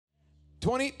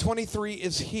2023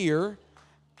 is here,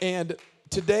 and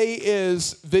today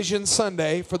is Vision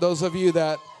Sunday, for those of you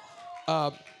that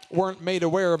weren't made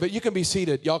aware of it. You can be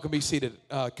seated. Y'all can be seated.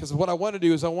 Because what I want to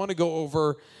do is I want to go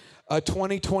over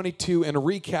 2022 and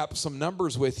recap some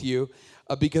numbers with you,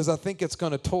 because I think it's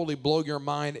going to totally blow your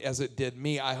mind as it did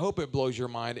me. I hope it blows your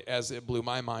mind as it blew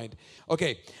my mind.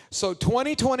 Okay, so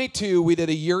 2022, we did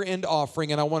a year-end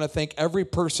offering, and I want to thank every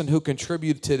person who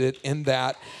contributed to it in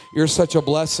that. You're such a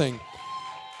blessing.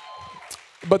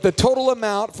 But the total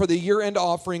amount for the year-end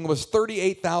offering was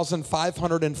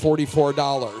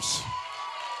 $38,544.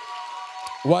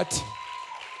 What?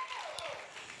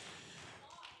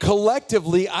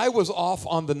 Collectively, I was off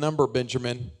on the number,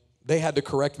 Benjamin. They had to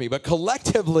correct me. But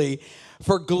collectively,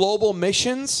 for global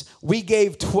missions, we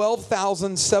gave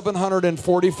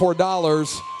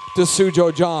 $12,744 to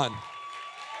Sujo John.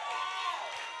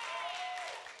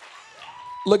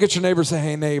 Look at your neighbor and say,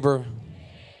 hey, neighbor,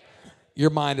 your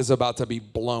mind is about to be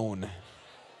blown.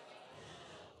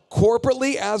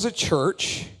 Corporately, as a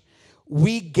church,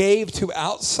 we gave to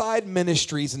outside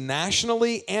ministries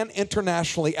nationally and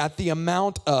internationally at the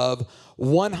amount of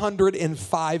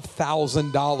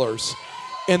 $105,000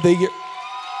 in the year.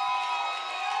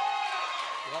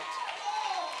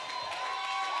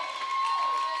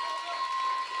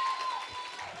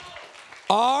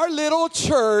 Our little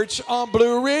church on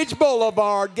Blue Ridge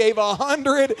Boulevard gave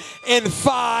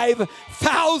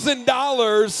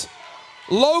 $105,000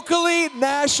 locally,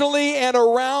 nationally, and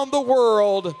around the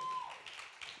world.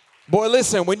 Boy,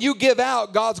 listen, when you give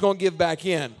out, God's going to give back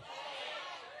in.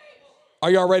 Are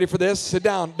y'all ready for this? Sit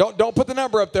down. Don't put the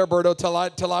number up there, Berto,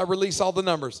 till I release all the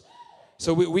numbers.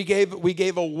 So we gave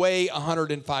away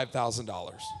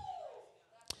 $105,000.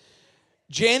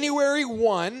 January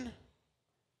 1,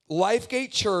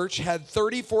 Lifegate Church had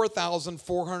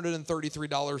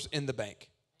 $34,433 in the bank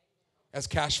as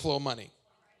cash flow money.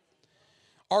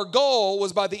 Our goal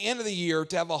was by the end of the year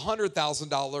to have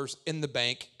 $100,000 in the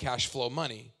bank cash flow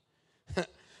money.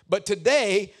 But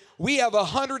today, we have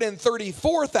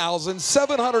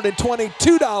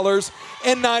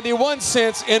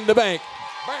 $134,722.91 in the bank.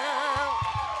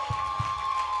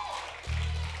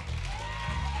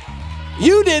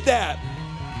 You did that.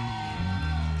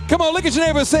 Come on, look at your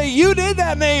neighbor and say, you did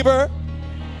that, neighbor.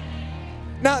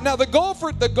 Now the goal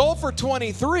for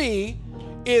 23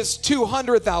 is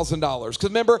 $200,000. Because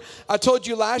remember, I told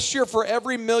you last year, for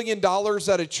every $1 million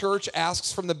that a church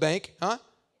asks from the bank,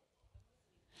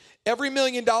 every $1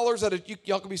 million that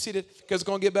y'all can be seated because it's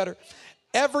going to get better.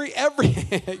 Every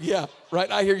yeah, right.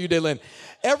 I hear you, Daylin.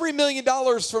 Every $1 million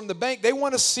from the bank, they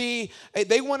want to see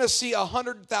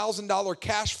 $100,000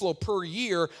 cash flow per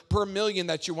year per million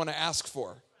that you want to ask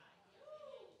for.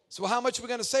 So how much are we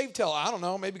going to save till? I don't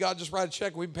know. Maybe God just write a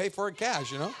check and we can pay for it in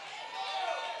cash, you know?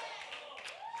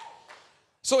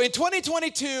 So in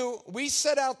 2022, we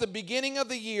set out the beginning of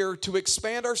the year to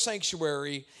expand our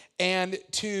sanctuary and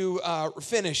to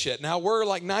finish it. Now, we're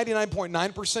like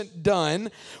 99.9% done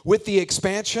with the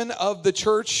expansion of the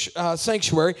church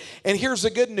sanctuary. And here's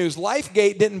the good news.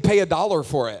 Lifegate didn't pay $1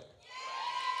 for it.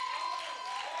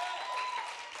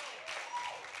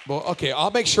 Well, okay,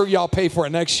 I'll make sure y'all pay for it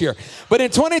next year. But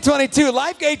in 2022,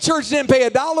 Lifegate Church didn't pay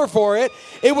 $1 for it.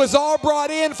 It was all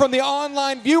brought in from the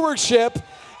online viewership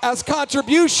as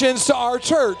contributions to our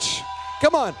church.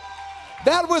 Come on.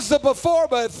 That was the before,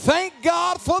 but thank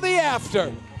God for the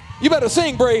after. You better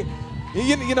sing, Bree.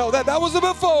 You know, that was the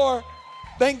before.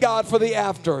 Thank God for the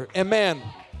after. And man,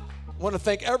 I want to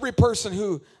thank every person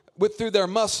who, through their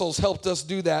muscles, helped us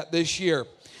do that this year.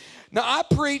 Now, I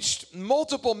preached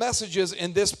multiple messages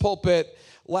in this pulpit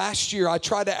last year. I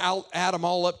tried to add them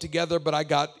all up together, but I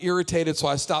got irritated, so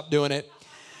I stopped doing it.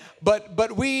 But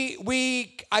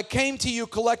I came to you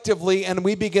collectively, and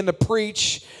we began to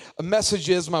preach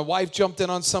messages. My wife jumped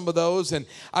in on some of those, and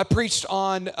I preached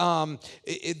on that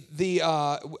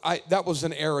was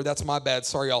an error. That's my bad.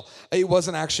 Sorry, y'all. It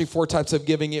wasn't actually 4 types of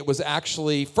giving. It was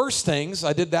actually First Things.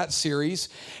 I did that series,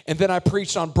 and then I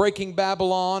preached on Breaking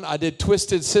Babylon. I did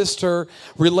Twisted Sister,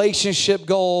 Relationship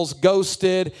Goals,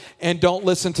 Ghosted, and Don't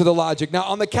Listen to the Logic. Now,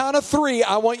 on the count of 3,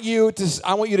 I want you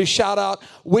to shout out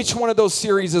which one of those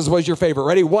series was your favorite.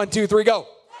 Ready? 1, 2, 3, go.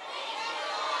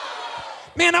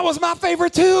 Man, that was my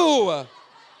favorite too.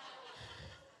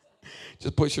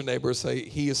 Just push your neighbor and say,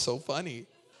 he is so funny.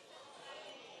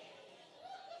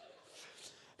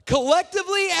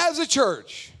 Collectively as a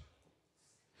church,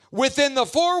 within the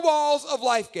 4 walls of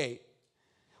Lifegate,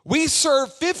 we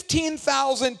serve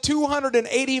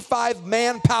 15,285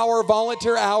 manpower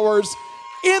volunteer hours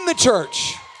in the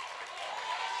church.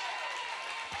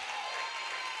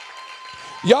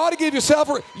 You ought to give yourself,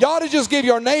 you ought to just give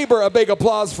your neighbor a big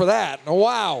applause for that.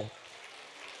 Wow.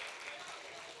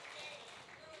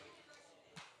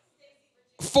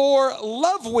 For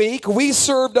Love Week, we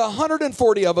served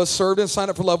 140 of us served and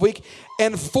signed up for Love Week,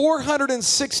 and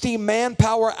 460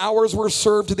 manpower hours were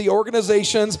served to the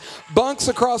organizations Bunks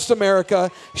Across America,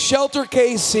 Shelter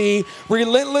KC,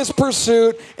 Relentless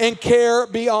Pursuit, and Care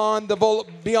Beyond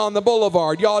the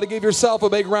Boulevard. You ought to give yourself a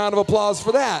big round of applause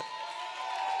for that.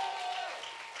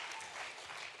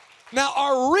 Now,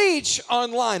 our reach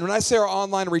online, when I say our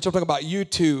online reach, I'm talking about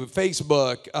YouTube,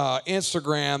 Facebook,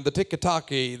 Instagram, the TikTok,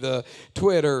 the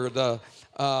Twitter,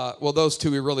 well, those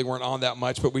two we really weren't on that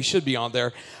much, but we should be on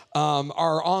there.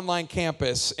 Our online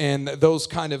campus and those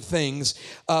kind of things.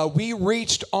 We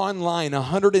reached online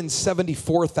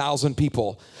 174,000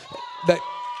 people. That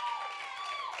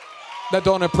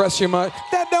don't impress you much?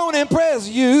 That don't impress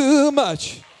you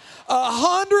much.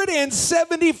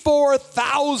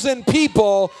 174,000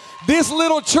 people this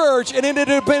little church in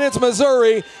Independence,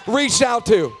 Missouri reached out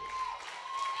to.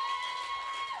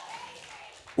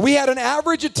 We had an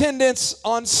average attendance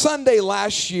on Sunday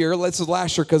last year. This is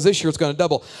last year because this year it's going to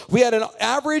double. We had an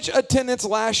average attendance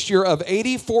last year of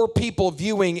 84 people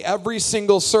viewing every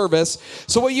single service.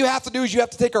 So what you have to do is you have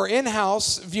to take our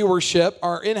in-house viewership,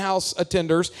 our in-house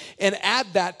attenders, and add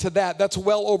that to that. That's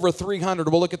well over 300.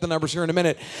 We'll look at the numbers here in a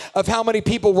minute of how many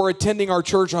people were attending our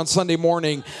church on Sunday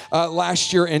morning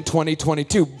last year in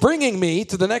 2022. Bringing me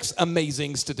to the next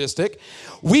amazing statistic.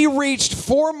 We reached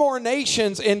 4 more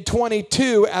nations in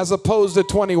 22 as opposed to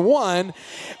 21,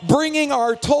 bringing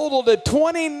our total to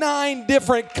 29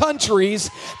 different countries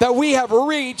that we have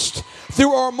reached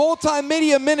through our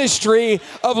multimedia ministry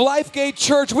of Lifegate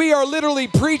Church. We are literally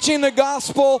preaching the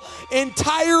gospel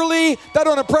entirely. That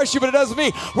don't impress you, but it does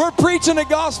me. We're preaching the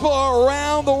gospel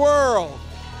around the world.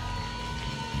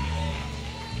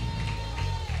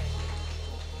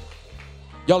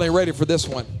 Y'all ain't ready for this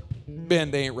one. Ben,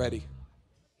 they ain't ready.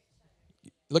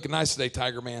 Looking nice today,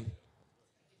 Tiger Man.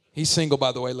 He's single,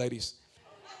 by the way, ladies.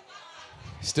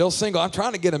 Still single. I'm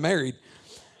trying to get him married.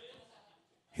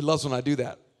 He loves when I do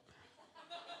that.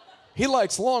 He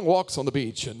likes long walks on the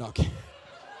beach. In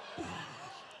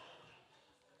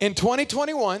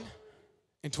 2021,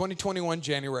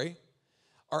 January,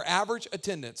 our average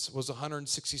attendance was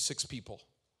 166 people.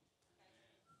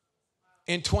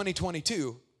 In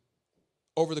 2022,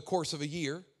 over the course of a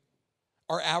year,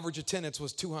 our average attendance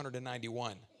was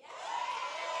 291.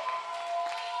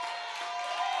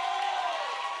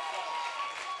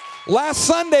 Last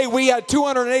Sunday, we had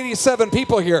 287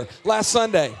 people here. Last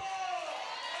Sunday.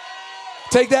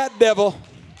 Take that, devil.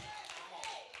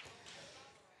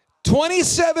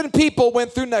 27 people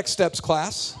went through Next Steps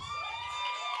class.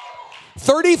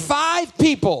 35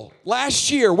 people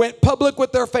last year went public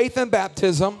with their faith in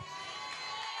baptism.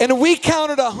 And we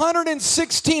counted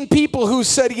 116 people who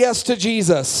said yes to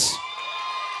Jesus.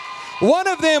 One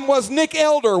of them was Nick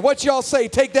Elder. What y'all say?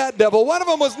 Take that, devil. One of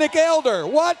them was Nick Elder.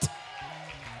 What?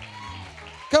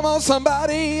 Come on,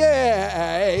 somebody.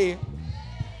 Yeah.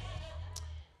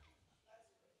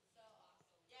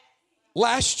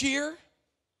 Last year,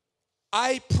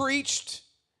 I preached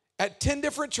at 10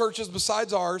 different churches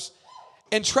besides ours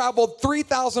and traveled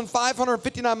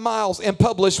 3,559 miles and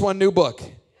published 1 new book.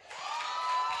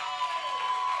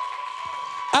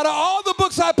 Out of all the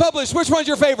books I published, which one's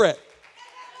your favorite?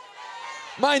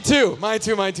 Mine too.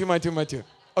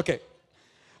 Okay.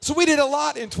 So we did a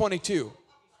lot in 22.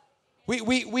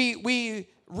 We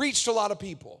reached a lot of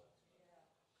people.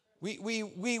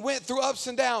 We went through ups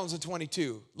and downs in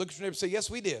 22. Look at your neighbor and say, yes,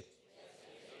 we did.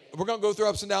 We're going to go through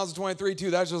ups and downs in 23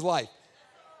 too. That's just life.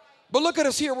 But look at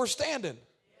us here. We're standing.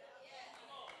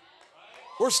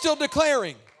 We're still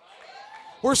declaring.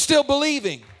 We're still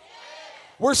believing.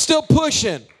 We're still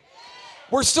pushing.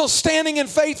 We're still standing in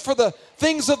faith for the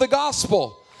things of the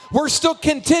gospel. We're still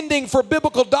contending for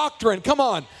biblical doctrine. Come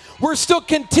on. We're still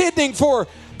contending for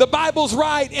the Bible's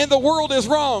right and the world is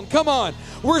wrong. Come on.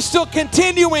 We're still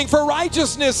continuing for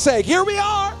righteousness' sake. Here we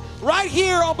are, right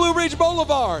here on Blue Ridge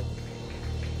Boulevard.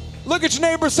 Look at your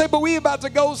neighbor and say, but we about to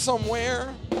go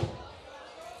somewhere.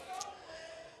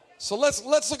 So let's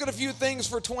look at a few things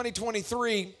for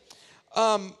 2023.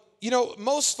 You know,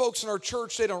 most folks in our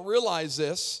church, they don't realize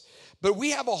this, but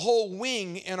we have a whole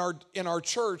wing in our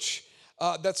church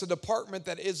that's a department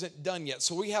that isn't done yet.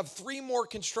 So we have 3 more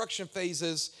construction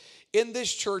phases in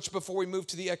this church before we move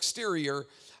to the exterior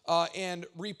and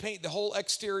repaint the whole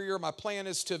exterior. My plan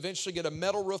is to eventually get a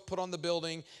metal roof put on the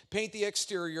building, paint the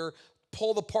exterior,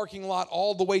 pull the parking lot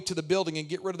all the way to the building and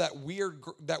get rid of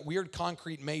that weird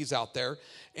concrete maze out there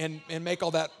and make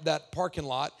all that parking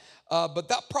lot. But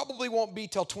that probably won't be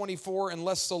till 24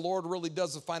 unless the Lord really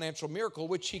does a financial miracle,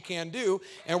 which he can do,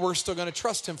 and we're still going to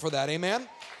trust him for that. Amen?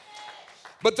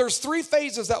 But there's 3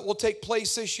 phases that will take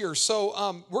place this year.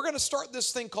 So we're going to start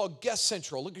this thing called Guest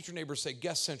Central. Look at your neighbor and say,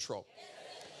 Guest Central.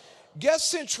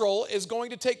 Guest Central is going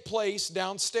to take place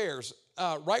downstairs,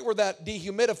 right where that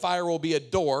dehumidifier will be a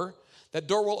door. That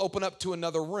door will open up to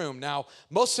another room. Now,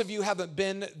 most of you haven't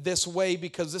been this way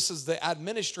because this is the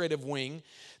administrative wing.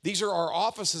 These are our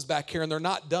offices back here, and they're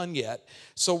not done yet.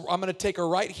 So I'm going to take her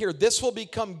right here. This will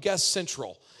become Guest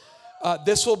Central.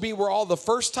 This will be where all the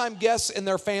first-time guests and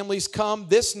their families come.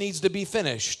 This needs to be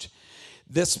finished.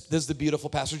 This is the beautiful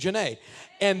Pastor Janae.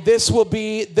 And this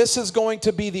is going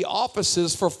to be the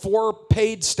offices for 4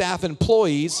 paid staff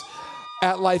employees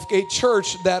at Lifegate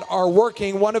Church that are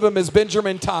working. One of them is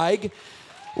Benjamin Teig.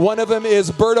 One of them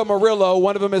is Berta Murillo.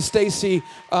 One of them is Stacy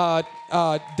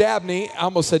Dabney. I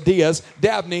almost said Diaz.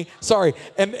 Dabney, sorry.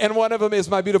 And one of them is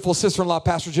my beautiful sister-in-law,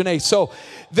 Pastor Janae. So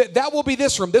that will be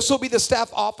this room. This will be the staff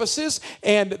offices,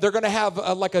 and they're going to have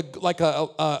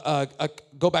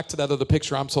go back to that other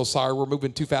picture. I'm so sorry. We're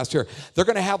moving too fast here. They're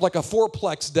going to have like a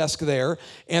 4-plex desk there,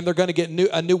 and they're going to get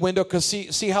a new window because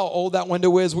see how old that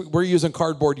window is? We're using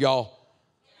cardboard, y'all.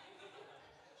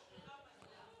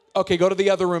 Okay, go to the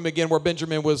other room again where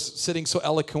Benjamin was sitting so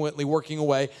eloquently working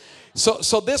away.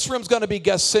 So this room's going to be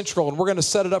Guest Central, and we're going to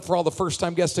set it up for all the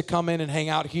first-time guests to come in and hang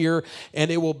out here,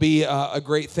 and it will be a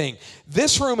great thing.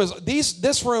 These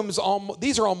are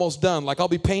almost done. Like I'll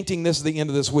be painting this at the end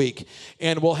of this week,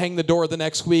 and we'll hang the door the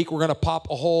next week. We're going to pop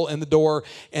a hole in the door,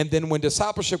 and then when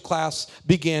discipleship class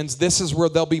begins, this is where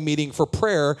they'll be meeting for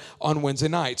prayer on Wednesday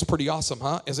nights. Pretty awesome,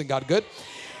 huh? Isn't God good?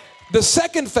 The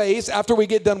second phase, after we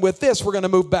get done with this, we're going to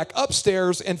move back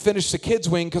upstairs and finish the kids'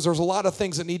 wing because there's a lot of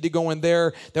things that need to go in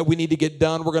there that we need to get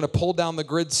done. We're going to pull down the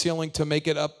grid ceiling to make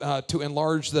it up, to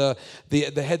enlarge the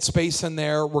head space in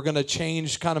there. We're going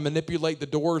to kind of manipulate the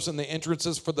doors and the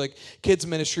entrances for the kids'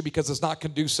 ministry because it's not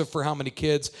conducive for how many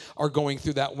kids are going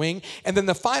through that wing. And then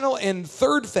the final and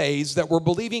third phase that we're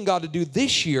believing God to do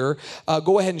this year,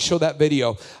 go ahead and show that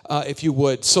video if you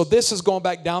would. So this is going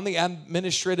back down the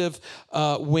administrative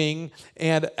wing.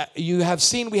 And you have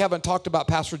seen we haven't talked about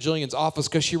Pastor Jillian's office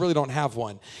because she really don't have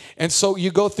one. And so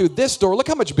you go through this door. Look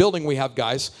how much building we have,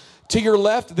 guys. To your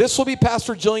left, this will be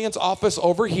Pastor Jillian's office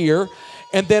over here.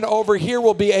 And then over here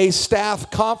will be a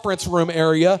staff conference room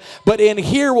area. But in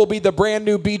here will be the brand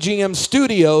new BGM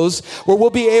studios where we'll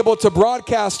be able to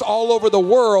broadcast all over the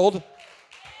world.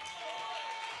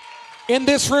 In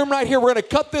this room right here, we're going to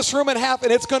cut this room in half,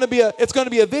 and it's going to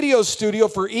be a video studio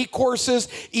for e-courses,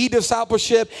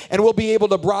 e-discipleship, and we'll be able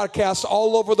to broadcast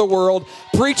all over the world,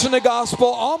 preaching the gospel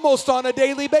almost on a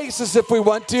daily basis if we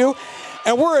want to,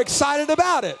 and we're excited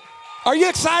about it. Are you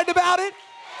excited about it?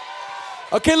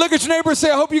 Okay, look at your neighbor and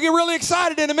say, I hope you get really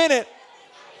excited in a minute.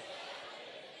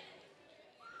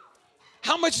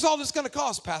 How much is all this going to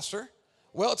cost, Pastor?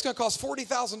 Well, it's going to cost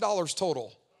 $40,000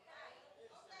 total.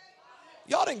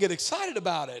 Y'all didn't get excited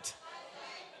about it.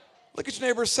 Look at your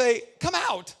neighbor and say, come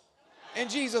out in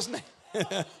Jesus' name.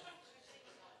 It's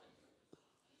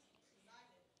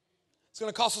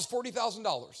going to cost us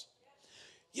 $40,000.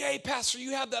 Yay, Pastor,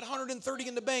 you have that $130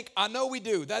 in the bank. I know we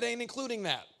do. That ain't including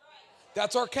that.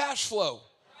 That's our cash flow.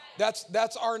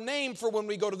 That's our name for when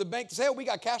we go to the bank to say, oh, we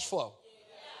got cash flow.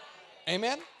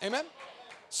 Amen? Amen?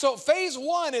 So phase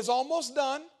 1 is almost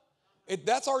done.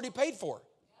 That's already paid for.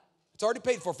 It's already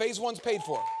paid for. Phase 1's paid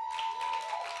for.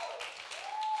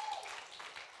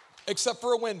 Except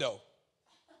for a window.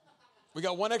 We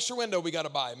got one extra window we got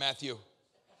to buy, Matthew.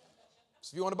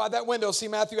 So if you want to buy that window, see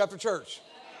Matthew after church.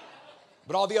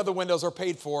 But all the other windows are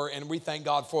paid for, and we thank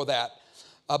God for that.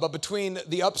 But between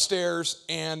the upstairs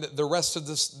and the rest of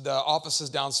the offices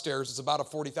downstairs, it's about a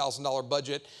 $40,000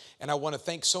 budget. And I want to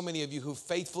thank so many of you who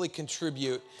faithfully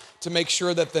contribute to make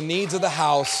sure that the needs of the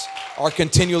house are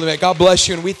continually met. God bless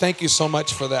you, and we thank you so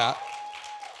much for that.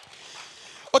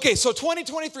 Okay, so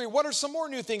 2023, what are some more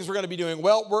new things we're going to be doing?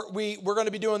 Well, we're going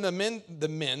to be doing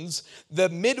the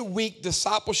midweek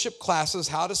discipleship classes,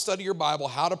 how to study your Bible,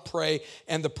 how to pray,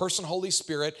 and the person Holy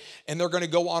Spirit, and they're going to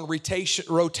go on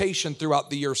rotation throughout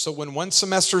the year. So when one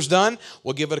semester's done,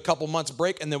 we'll give it a couple months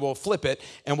break, and then we'll flip it,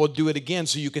 and we'll do it again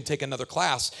so you can take another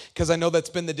class, because I know that's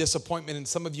been the disappointment in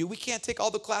some of you. We can't take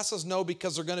all the classes. No,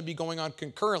 because they're going to be going on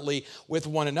concurrently with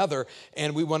one another,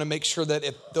 and we want to make sure that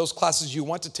if those classes you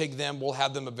want to take them, we'll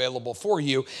have them them available for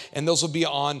you. And those will be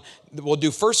we'll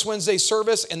do first Wednesday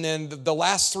service, and then the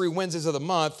last 3 Wednesdays of the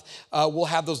month, we'll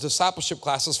have those discipleship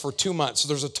classes for 2 months. So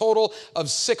there's a total of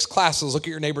 6 classes. Look at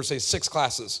your neighbor and say 6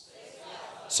 classes.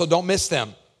 So don't miss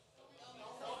them,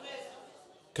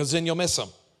 because then you'll miss them.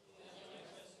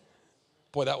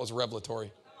 Boy, that was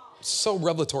revelatory. So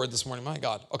revelatory this morning, my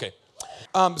God. Okay.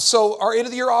 So our end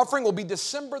of the year offering will be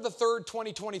December the 3rd,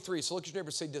 2023. So look at your neighbor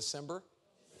and say December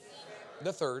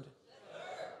the 3rd,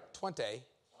 20.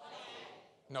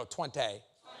 No,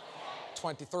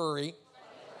 23.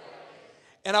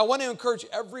 And I want to encourage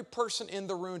every person in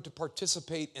the room to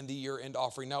participate in the year-end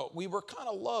offering. Now, we were kind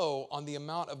of low on the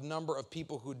number of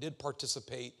people who did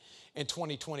participate in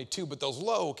 2022, but those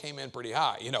low came in pretty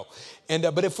high, And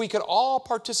but if we could all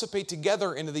participate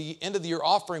together into the end of the year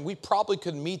offering, we probably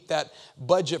could meet that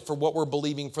budget for what we're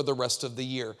believing for the rest of the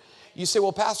year. You say,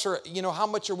 well, Pastor, how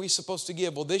much are we supposed to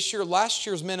give? Well, last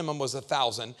year's minimum was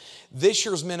 $1,000. This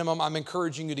year's minimum, I'm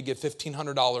encouraging you to give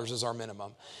 $1,500 as our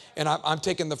minimum. And I'm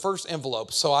taking the first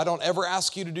envelope. So I don't ever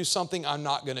ask you to do something I'm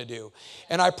not going to do.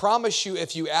 And I promise you,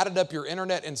 if you added up your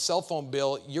internet and cell phone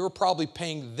bill, you're probably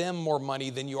paying them more money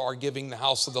than you are giving the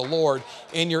house of the Lord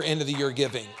in your end of the year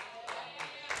giving.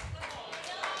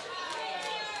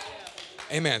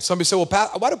 Amen. Somebody said, well,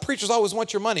 Pat, why do preachers always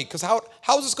want your money? Because how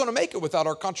is this going to make it without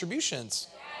our contributions?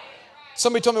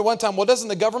 Somebody told me one time, well, doesn't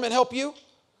the government help you?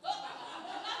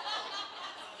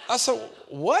 I said,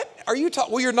 what? Are you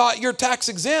talking? Well, you're tax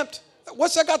exempt.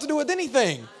 What's that got to do with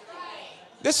anything?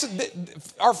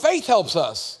 Our faith helps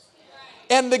us.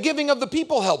 And the giving of the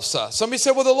people helps us. Somebody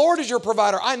said, well, the Lord is your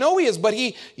provider. I know he is, but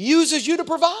he uses you to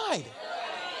provide.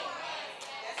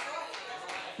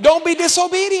 Don't be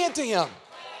disobedient to him.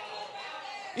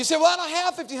 You say, well, I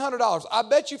don't have $1,500. I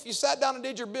bet you if you sat down and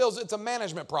did your bills, it's a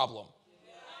management problem.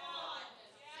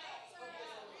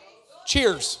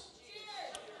 Cheers.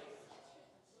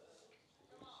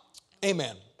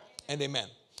 Amen and amen.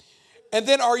 And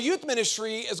then our youth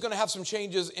ministry is going to have some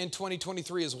changes in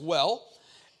 2023 as well.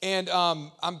 And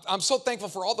I'm so thankful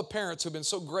for all the parents who've been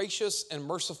so gracious and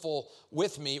merciful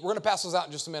with me. We're going to pass those out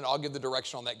in just a minute. I'll give the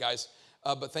direction on that, guys.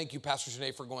 But thank you, Pastor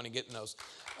Janae, for going and getting those.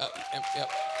 Yep.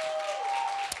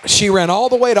 She ran all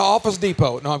the way to Office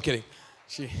Depot. No, I'm kidding.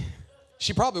 She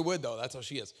probably would, though. That's how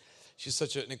she is. She's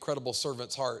such an incredible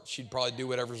servant's heart. She'd probably do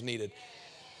whatever's needed.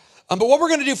 But what we're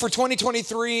going to do for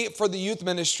 2023 for the youth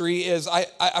ministry is I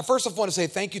first of all want to say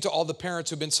thank you to all the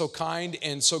parents who've been so kind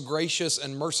and so gracious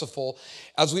and merciful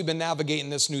as we've been navigating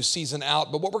this new season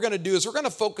out. But what we're going to do is we're going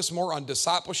to focus more on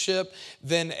discipleship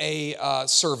than a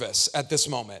service at this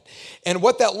moment. And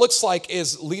what that looks like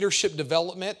is leadership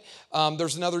development.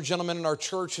 There's another gentleman in our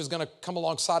church who's going to come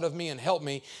alongside of me and help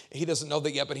me. He doesn't know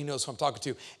that yet, but he knows who I'm talking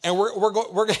to. And we're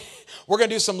going to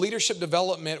do some leadership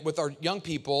development with our young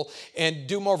people and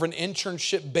do more of an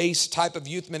internship-based type of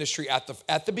youth ministry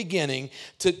at the beginning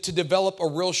to develop a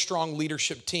real strong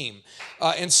leadership team.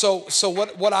 And so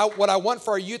what I want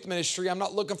for our youth ministry, I'm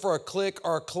not looking for a clique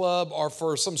or a club or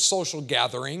for some social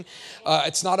gathering.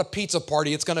 It's not a pizza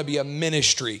party. It's going to be a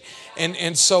ministry.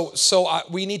 And so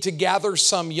we need to gather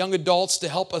some young adults to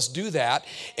help us do that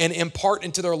and impart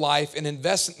into their life and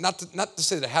invest, not to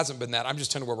say that it hasn't been that, I'm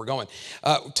just telling you where we're going,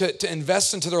 to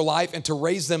invest into their life and to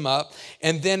raise them up.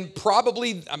 And then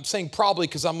probably, I'm saying probably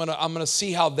because I'm gonna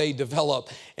see how they develop.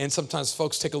 And sometimes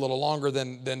folks take a little longer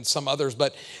than some others.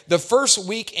 But the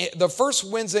first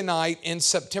Wednesday night in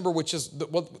September, which is,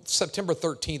 September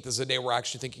 13th is the day we're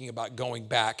actually thinking about going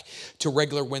back to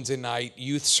regular Wednesday night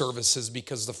youth services,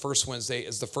 because the first Wednesday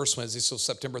is the first Wednesday. So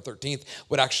September 13th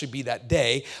would actually be that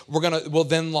day. We'll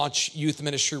then launch youth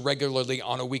ministry regularly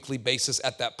on a weekly basis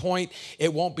at that point.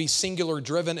 It won't be singular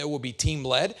driven. It will be team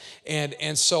led.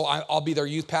 And so I'll be their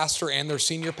youth pastor and their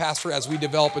senior pastor as we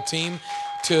develop a team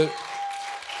to...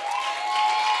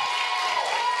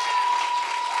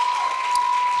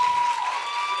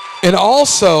 And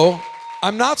also,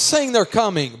 I'm not saying they're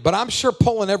coming, but I'm sure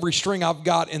pulling every string I've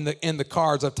got in the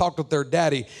cards. I've talked with their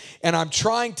daddy, and I'm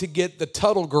trying to get the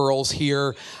Tuttle girls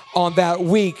here on that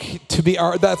week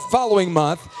that following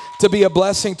month to be a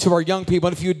blessing to our young people.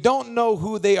 And if you don't know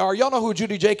who they are, y'all know who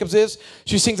Judy Jacobs is?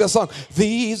 She sings that song,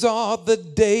 "These are the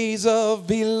days of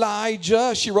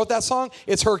Elijah." She wrote that song.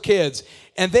 It's her kids,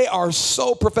 and they are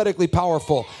so prophetically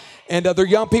powerful. And they're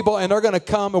young people, and they're going to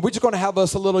come, and we're just going to have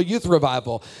us a little youth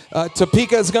revival.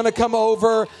 Topeka is going to come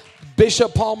over.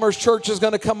 Bishop Palmer's church is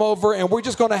going to come over, and we're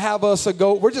just going to have us a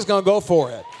go. We're just going to go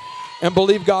for it. and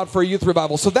believe God for a youth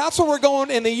revival. So that's where we're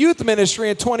going in the youth ministry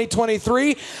in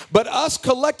 2023. But us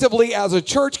collectively as a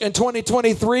church in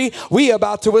 2023, we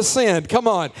about to ascend. Come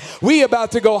on. We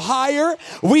about to go higher.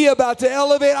 We about to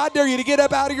elevate. I dare you to get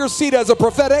up out of your seat as a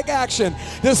prophetic action.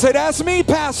 Just say, that's me,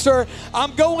 Pastor.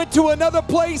 I'm going to another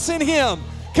place in Him.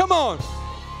 Come on.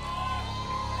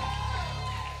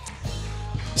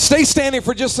 Stay standing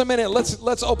for just a minute.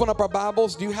 Let's open up our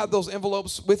Bibles. Do you have those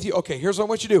envelopes with you? Okay, here's what I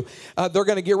want you to do. They're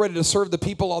going to get ready to serve the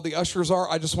people. All the ushers are.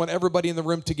 I just want everybody in the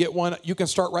room to get one. You can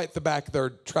start right at the back there,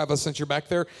 Travis, since you're back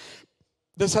there.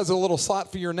 This has a little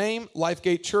slot for your name,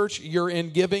 Lifegate Church. You're in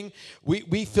giving.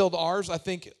 We filled ours. I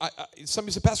think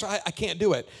somebody said, Pastor, I can't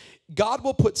do it. God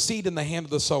will put seed in the hand of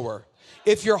the sower.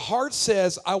 If your heart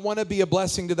says, I want to be a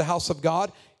blessing to the house of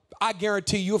God, I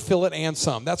guarantee you'll fill it and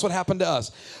some. That's what happened to us.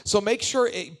 So make sure,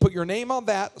 put your name on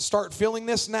that. Start filling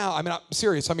this now. I mean, I'm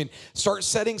serious. I mean, start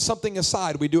setting something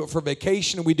aside. We do it for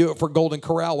vacation. We do it for Golden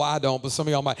Corral. Well, I don't, but some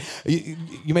of y'all might.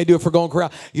 You may do it for Golden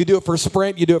Corral. You do it for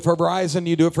Sprint. You do it for Verizon.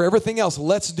 You do it for everything else.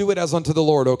 Let's do it as unto the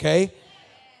Lord, okay?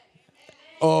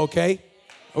 Okay.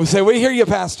 We say, we hear you,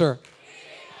 Pastor.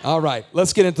 All right,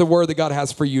 let's get into the word that God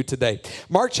has for you today.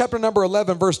 Mark chapter number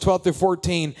 11, verse 12 through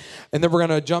 14, and then we're going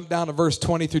to jump down to verse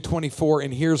 20 through 24,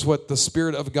 and here's what the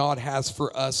Spirit of God has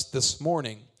for us this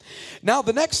morning. Now,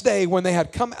 the next day when they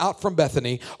had come out from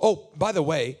Bethany, oh, by the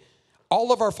way,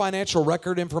 all of our financial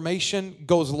record information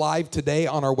goes live today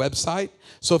on our website.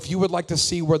 So if you would like to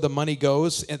see where the money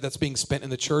goes that's being spent in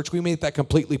the church, we made that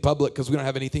completely public because we don't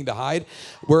have anything to hide.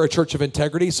 We're a church of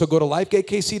integrity. So go to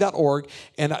lifegatekc.org,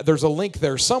 and there's a link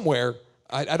there somewhere.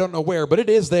 I don't know where, but it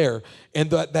is there. And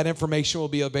that information will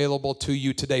be available to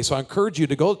you today. So I encourage you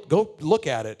to go look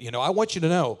at it. You know, I want you to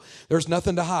know there's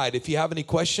nothing to hide. If you have any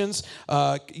questions,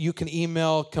 you can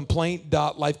email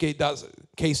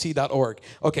complaint.lifegate.kc.org.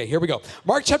 Okay, here we go.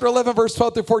 Mark chapter 11, verse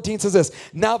 12 through 14 says this.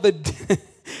 Now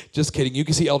just kidding. You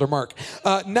can see Elder Mark.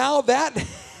 Mark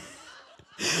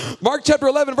chapter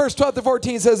 11, verse 12 to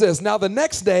 14 says this. Now the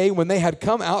next day when they had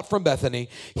come out from Bethany,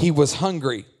 he was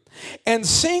hungry. And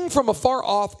seeing from afar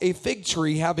off a fig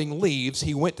tree having leaves,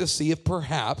 he went to see if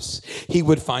perhaps he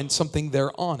would find something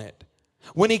there on it.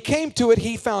 When he came to it,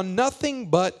 he found nothing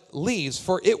but leaves,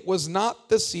 for it was not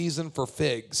the season for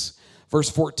figs. Verse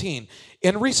 14,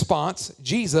 in response,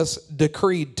 Jesus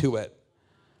decreed to it.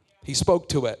 He spoke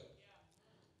to it.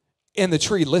 And the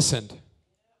tree listened.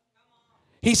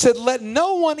 He said, let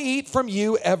no one eat from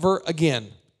you ever again.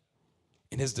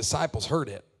 And his disciples heard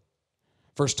it.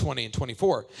 Verse 20 and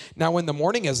 24. Now in the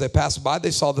morning as they passed by,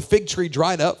 they saw the fig tree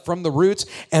dried up from the roots.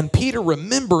 And Peter,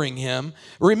 remembering,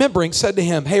 said to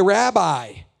him, hey,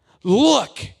 Rabbi,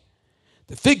 look,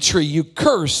 the fig tree you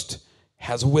cursed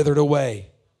has withered away.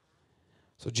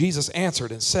 So Jesus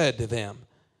answered and said to them,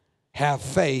 have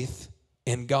faith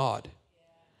in God.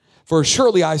 For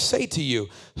surely I say to you,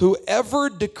 whoever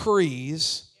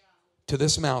decrees to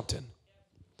this mountain,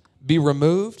 be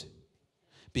removed,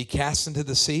 be cast into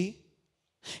the sea,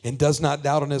 and does not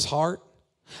doubt in his heart,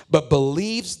 but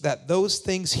believes that those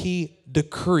things he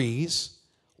decrees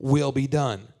will be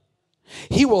done,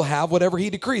 he will have whatever he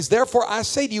decrees. Therefore, I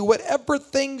say to you, whatever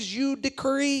things you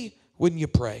decree when you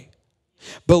pray,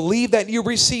 believe that you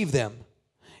receive them,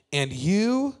 and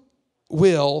you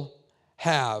will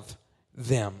have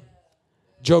them.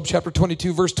 Job chapter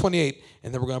 22, verse 28,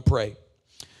 and then we're going to pray.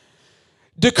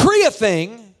 Decree a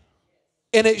thing,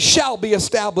 and it shall be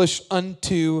established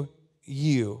unto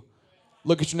you.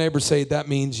 Look at your neighbor, say, that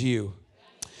means you.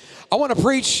 I want to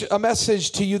preach a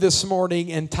message to you this morning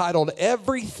entitled,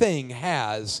 Everything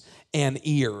Has an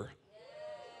Ear.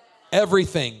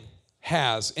 Everything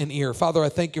has an ear. Father, I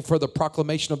thank you for the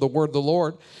proclamation of the word of the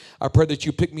Lord. I pray that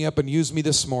you pick me up and use me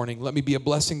this morning. Let me be a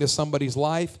blessing to somebody's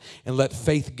life, and let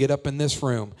faith get up in this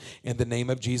room. In the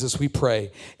name of Jesus we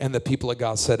pray. And the people of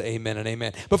God said amen and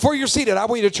amen. Before you're seated, I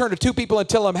want you to turn to two people and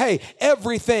tell them, hey,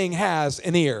 everything has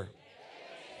an ear.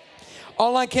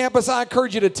 Online campus, I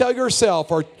encourage you to tell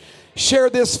yourself or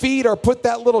share this feed or put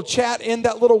that little chat in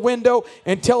that little window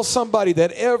and tell somebody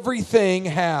that everything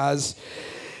has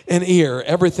an ear.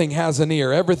 Everything has an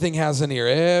ear. Everything has an ear.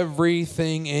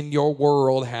 Everything in your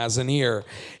world has an ear.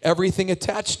 Everything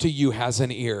attached to you has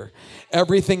an ear.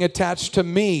 Everything attached to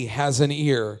me has an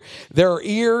ear. There are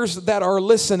ears that are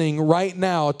listening right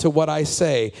now to what I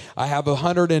say. I have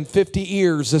 150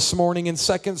 ears this morning in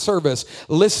second service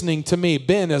listening to me.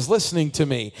 Ben is listening to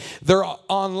me. They're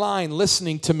online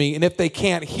listening to me. And if they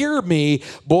can't hear me,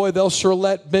 boy, they'll sure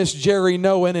let Miss Jerry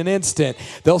know in an instant.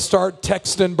 They'll start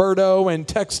texting Berto and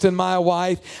texting texting my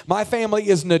wife. My family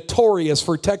is notorious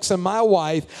for texting my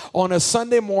wife on a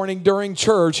Sunday morning during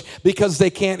church because they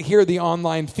can't hear the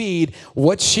online feed.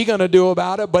 What's she going to do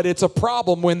about it? But it's a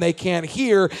problem when they can't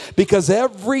hear because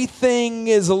everything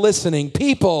is listening.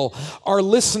 People are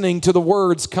listening to the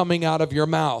words coming out of your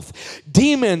mouth.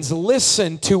 Demons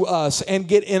listen to us and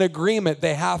get in agreement.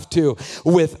 They have to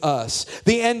with us.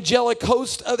 The angelic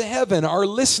host of heaven are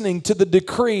listening to the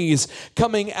decrees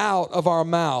coming out of our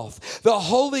mouth. The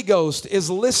Holy Ghost is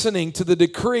listening to the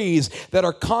decrees that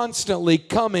are constantly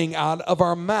coming out of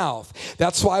our mouth.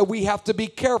 That's why we have to be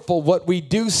careful what we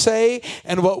do say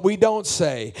and what we don't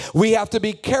say. We have to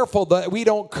be careful that we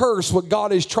don't curse what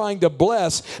God is trying to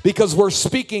bless because we're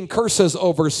speaking curses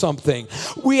over something.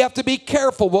 We have to be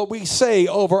careful what we say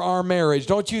over our marriage.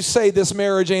 Don't you say this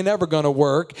marriage ain't ever going to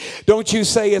work. Don't you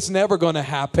say it's never going to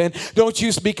happen. Don't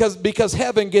you, because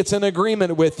heaven gets in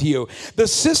agreement with you. The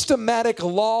systematic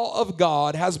law of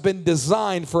God has been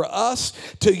designed for us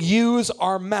to use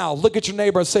our mouth. Look at your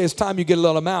neighbor and say, it's time you get a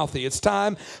little mouthy. It's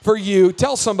time for you.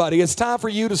 Tell somebody, it's time for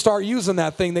you to start using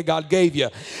that thing that God gave you.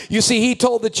 You see, he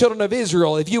told the children of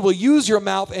Israel, if you will use your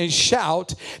mouth and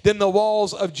shout, then the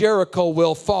walls of Jericho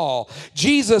will fall.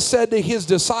 Jesus said to his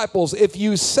disciples, if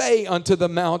you say unto the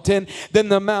mountain, then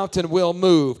the mountain will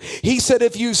move. He said,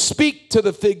 if you speak to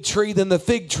the fig tree, then the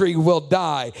fig tree will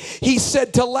die. He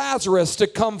said to Lazarus to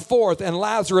come forth, and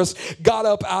Lazarus got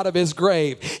up out of his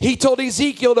grave. He told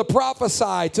Ezekiel to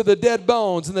prophesy to the dead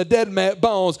bones, and the dead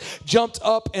bones jumped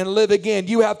up and live again.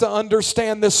 You have to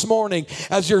understand this morning,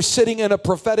 as you're sitting in a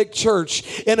prophetic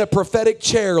church, in a prophetic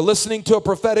chair, listening to a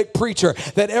prophetic preacher,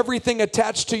 that everything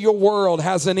attached to your world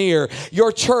has an ear.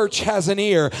 Your church has an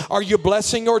ear. Are you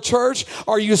blessing your church?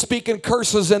 Are you speaking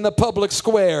curses in the public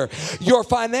square? Your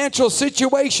financial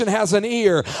situation has an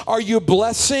ear. Are you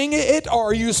blessing it, or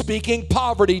are you speaking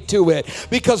poverty to it?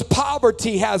 Because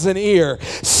poverty has an ear.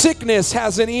 Sickness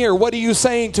has an ear. What are you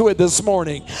saying to it this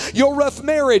morning? Your rough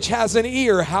marriage has an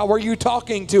ear. How are you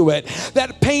talking to it?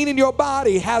 That pain in your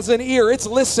body has an ear. It's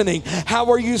listening. How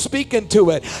are you speaking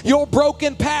to it? Your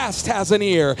broken past has an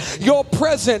ear. Your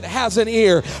present has an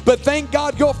ear. But thank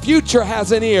God your future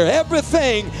has an ear.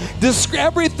 Everything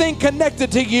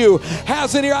connected to you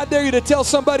has an ear. I dare you to tell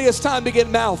somebody it's time to get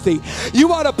mouthy.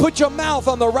 You ought to put your mouth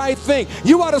on the right thing.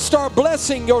 You ought to start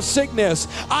blessing your sickness.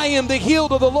 I am the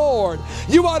healed of the Lord.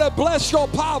 You ought to bless your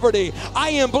poverty. I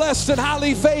am blessed and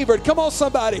highly favored. Come on,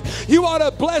 somebody. You ought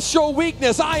to bless your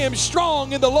weakness. I am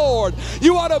strong in the Lord.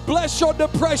 You ought to bless your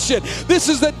depression. This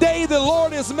is the day the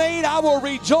Lord has made. I will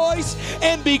rejoice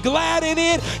and be glad in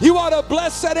it. You ought to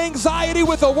bless that anxiety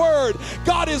with a word.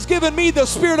 God has given me the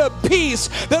spirit of peace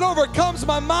that overcomes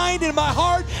my mind and my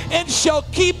heart and shall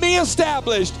keep me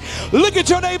established. Look at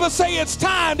your neighbor, say it's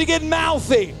time to get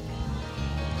mouthy.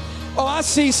 Oh, I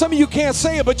see. Some of you can't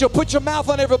say it, but you'll put your mouth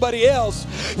on everybody else.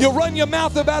 You'll run your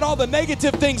mouth about all the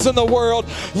negative things in the world.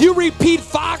 You repeat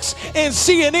Fox and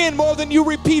CNN more than you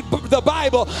repeat the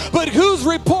Bible. But whose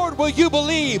report will you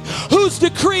believe? Whose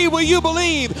decree will you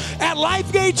believe? At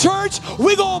Lifegate Church,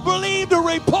 we're going to believe the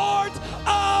report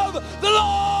of the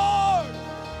Lord.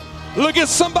 Look at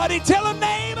somebody, tell them,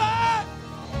 neighbor,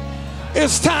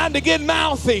 it's time to get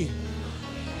mouthy.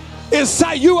 It's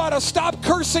time. You ought to stop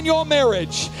cursing your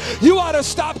marriage. You ought to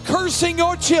stop cursing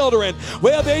your children.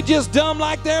 Well, they're just dumb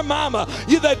like their mama.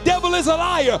 The devil is a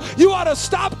liar. You ought to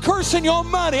stop cursing your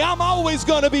money. I'm always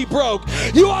going to be broke.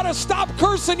 You ought to stop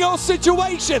cursing your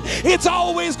situation. It's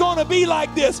always going to be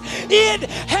like this. It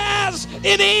has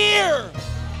an ear.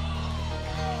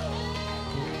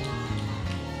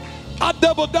 I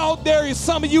double dog dare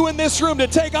some of you in this room to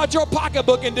take out your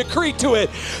pocketbook and decree to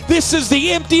it. This is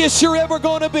the emptiest you're ever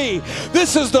going to be.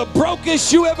 This is the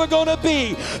brokest you ever going to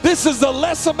be. This is the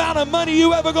less amount of money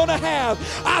you ever going to have.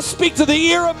 I speak to the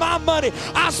ear of my money.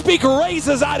 I speak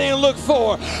raises I didn't look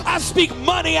for. I speak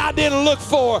money I didn't look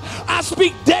for. I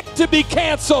speak debt to be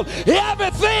canceled.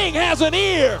 Everything has an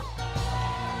ear.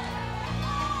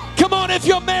 Come on, if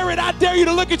you're married, I dare you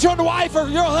to look at your wife or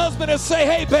your husband and say,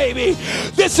 hey, baby,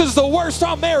 this is the worst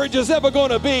our marriage is ever going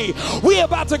to be. We're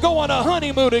about to go on a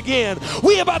honeymoon again.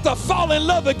 We're about to fall in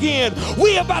love again.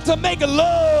 We're about to make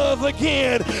love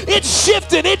again. It's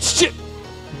shifting.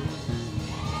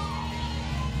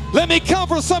 Let me come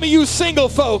for some of you single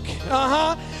folk.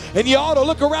 And you ought to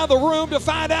look around the room to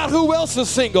find out who else is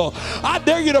single. I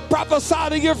dare you to prophesy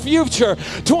to your future.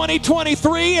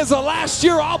 2023 is the last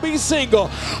year I'll be single.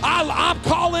 I'm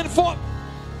calling for...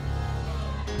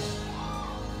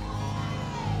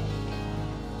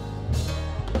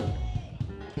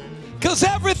 Because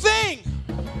everything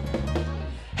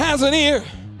has an ear.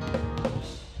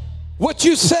 What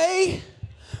you say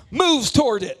moves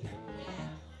toward it.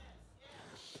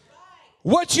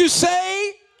 What you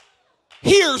say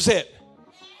hears it.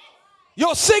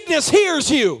 Your sickness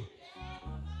hears you.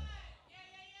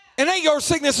 It ain't your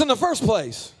sickness in the first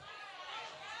place.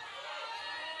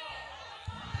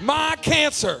 My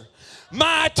cancer,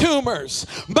 my tumors,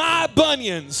 my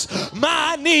bunions,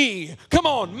 my knee. Come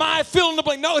on, my fill in the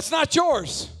blank. No, it's not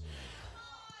yours.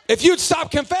 If you'd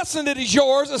stop confessing that it's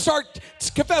yours and start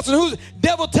confessing,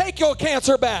 devil, take your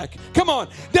cancer back. Come on.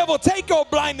 Devil, take your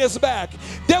blindness back.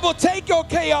 Devil, take your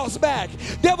chaos back.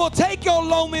 Devil, take your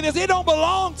loneliness. It don't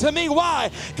belong to me.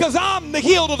 Why? Because I'm the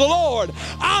healed of the Lord.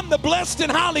 I'm the blessed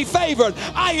and highly favored.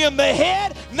 I am the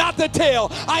head, not the tail.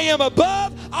 I am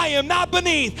above. I am not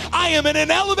beneath. I am in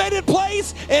an elevated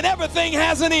place, and everything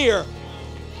has an ear.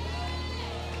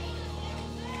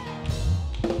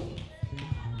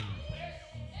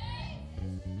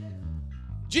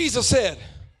 Jesus said,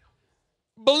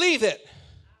 believe it.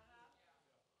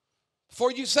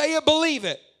 Before you say it, believe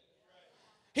it.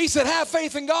 He said, have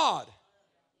faith in God.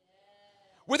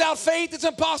 Without faith, it's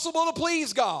impossible to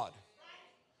please God.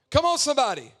 Come on,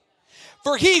 somebody.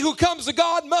 For he who comes to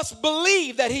God must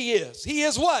believe that he is. He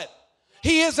is what?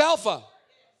 He is Alpha.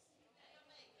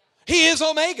 He is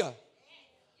Omega.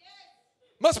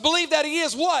 Must believe that he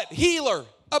is what? Healer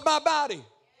of my body.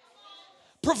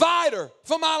 Provider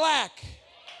for my lack.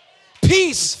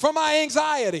 Peace for my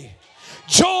anxiety.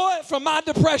 Joy for my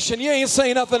depression. You ain't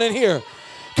saying nothing in here.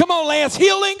 Come on, Lance.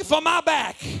 Healing for my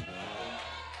back.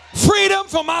 Freedom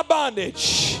from my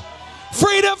bondage.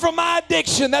 Freedom from my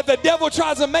addiction that the devil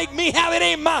tries to make me have. It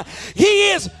ain't mine. He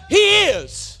is. He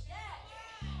is.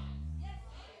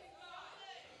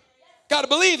 Got to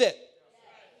believe it.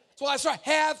 That's why I start.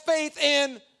 Have faith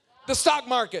in the stock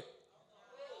market.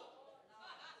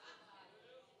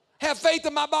 Have faith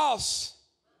in my boss.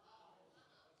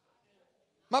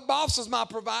 My boss is my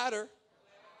provider.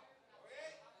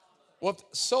 Well,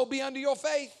 so be unto your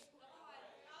faith.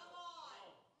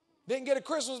 Didn't get a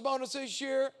Christmas bonus this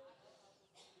year.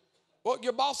 Well,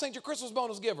 your boss ain't your Christmas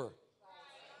bonus giver.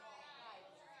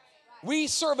 We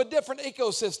serve a different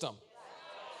ecosystem.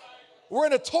 We're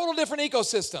in a total different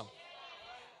ecosystem.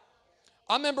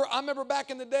 I remember back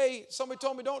in the day, somebody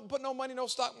told me, don't put no money in no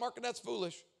stock market. That's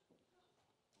foolish.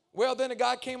 Well, then a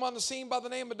guy came on the scene by the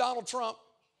name of Donald Trump.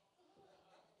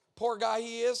 Poor guy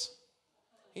he is.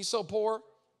 He's so poor.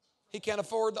 He can't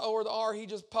afford the O or the R. He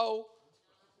just po.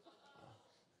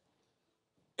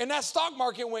 And that stock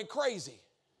market went crazy.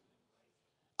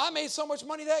 I made so much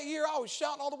money that year, I was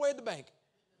shouting all the way at the bank.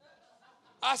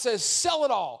 I said, sell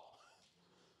it all.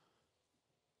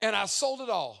 And I sold it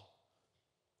all.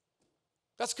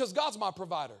 That's because God's my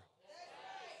provider.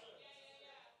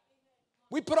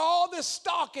 We put all this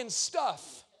stock in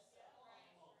stuff.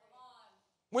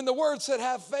 When the word said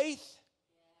have faith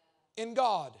in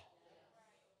God.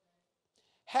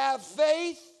 Have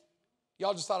faith.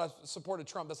 Y'all just thought I supported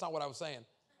Trump. That's not what I was saying.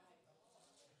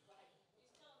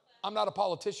 I'm not a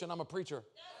politician. I'm a preacher.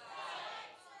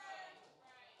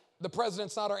 The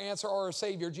president's not our answer or our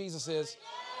savior. Jesus is.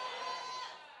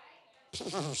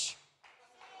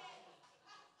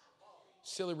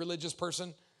 Silly religious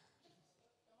person.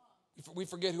 We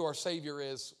forget who our savior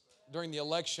is. During the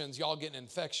elections, y'all get an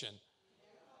infection.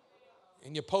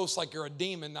 And you post like you're a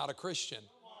demon, not a Christian.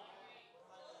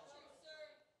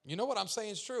 You know what I'm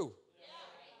saying is true.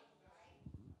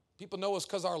 People know us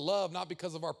because of our love, not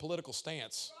because of our political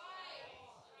stance.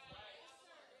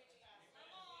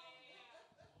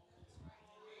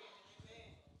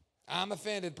 I'm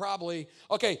offended, probably.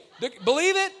 Okay,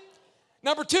 believe it.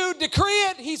 Number 2, decree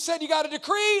it. He said you got to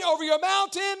decree over your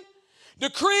mountain,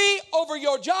 decree over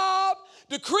your job,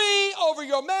 decree over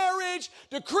your marriage,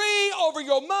 decree over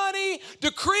your money,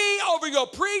 decree over your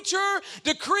preacher,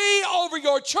 decree over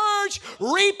your church.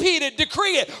 Repeat it,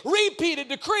 decree it, repeat it,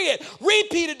 decree it,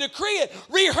 repeat it, decree it,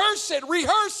 rehearse it,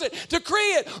 decree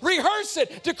it, rehearse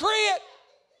it, decree it.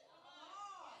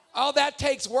 Oh, that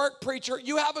takes work, preacher.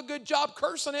 You have a good job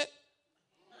cursing it.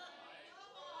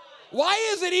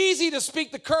 Why is it easy to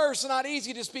speak the curse and not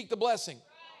easy to speak the blessing?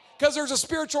 Because there's a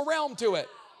spiritual realm to it.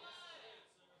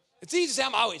 It's easy to say,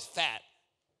 I'm always fat.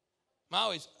 I'm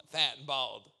always fat and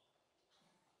bald.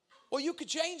 Well, you could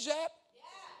change that.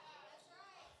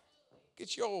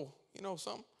 Get your,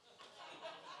 something.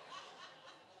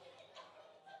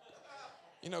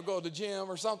 Go to the gym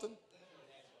or something.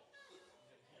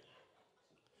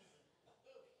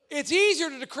 It's easier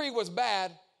to decree what's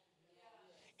bad.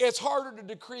 It's harder to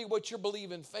decree what you're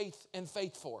believing faith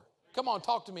for. Come on,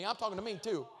 talk to me. I'm talking to me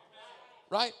too.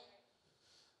 Right?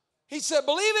 He said,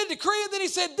 believe it, decree it. Then he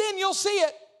said, then you'll see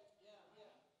it.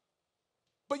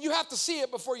 But you have to see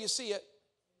it before you see it.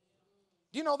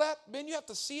 Do you know that, Ben? You have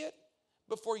to see it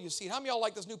before you see it. How many of y'all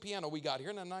like this new piano we got here?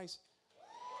 Isn't that nice?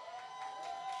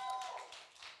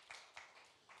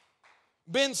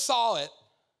 Ben saw it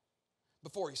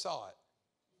before he saw it.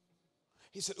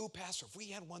 He said, ooh, Pastor, if we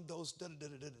had one of those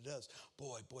da-da-da-da-da-das,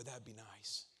 boy, that'd be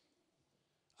nice.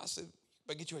 I said,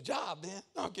 better get you a job then.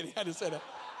 No, I'm kidding. I didn't say that.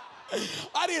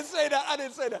 I didn't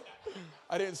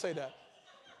say that.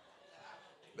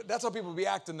 That's how people be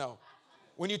acting, though.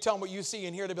 When you tell them what you see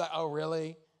and hear, they'll be like, oh,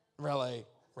 really? Really?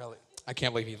 Really? I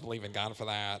can't believe he's believing God for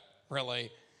that.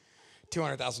 Really?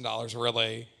 $200,000,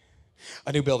 really?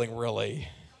 A new building, really?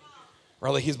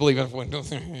 Really? He's believing for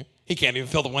he can't even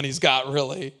fill the one he's got,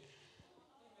 really?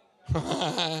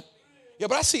 Yeah,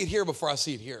 but I see it here before I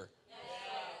see it here.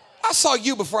 I saw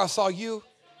you before I saw you.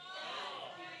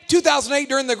 2008,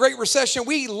 during the Great Recession,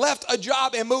 we left a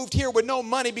job and moved here with no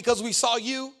money because we saw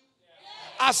you.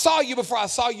 I saw you before I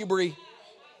saw you, Bree.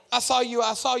 I saw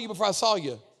you before I saw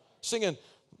you. Singing,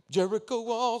 Jericho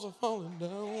walls are falling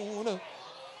down.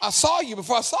 I saw you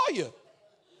before I saw you.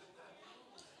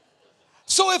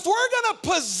 So if we're going to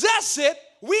possess it,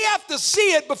 we have to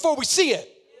see it before we see it.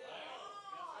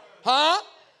 Huh?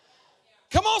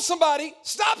 Come on, somebody.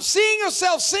 Stop seeing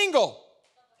yourself single.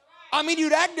 I mean,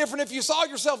 you'd act different if you saw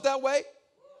yourself that way.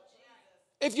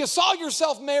 If you saw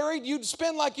yourself married, you'd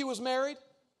spin like you was married.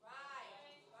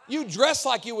 You'd dress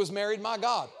like you was married, my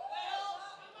God.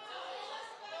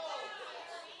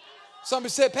 Somebody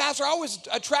said, Pastor, I always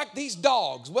attract these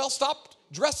dogs. Well, stop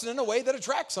dressing in a way that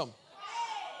attracts them.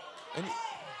 And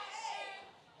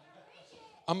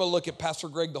I'm going to look at Pastor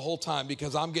Greg the whole time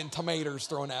because I'm getting tomatoes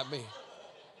thrown at me.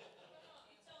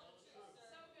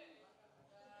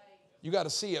 You got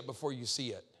to see it before you see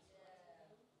it.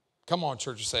 Come on,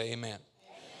 church, say amen.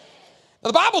 Now,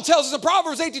 the Bible tells us in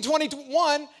Proverbs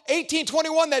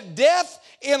 18:21 that death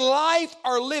and life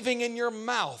are living in your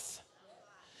mouth.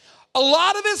 A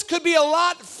lot of us could be a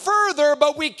lot further,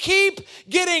 but we keep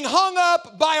getting hung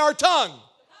up by our tongue.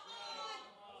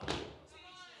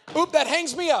 Oop, that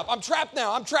hangs me up. I'm trapped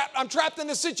now. I'm trapped in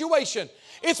this situation.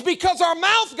 It's because our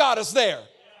mouth got us there.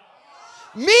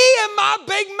 Me and my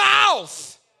big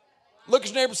mouth. Look at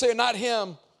your neighbor and say, not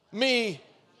him, me.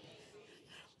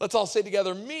 Let's all say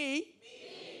together, me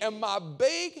and my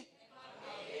big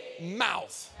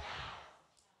mouth.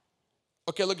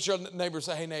 Okay, look at your neighbor and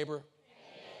say, hey, neighbor,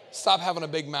 stop having a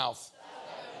big mouth.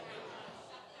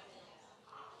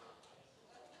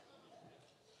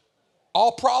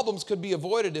 All problems could be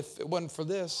avoided if it wasn't for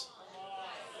this.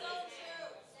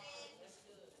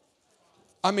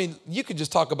 I mean, you could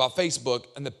just talk about Facebook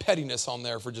and the pettiness on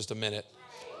there for just a minute.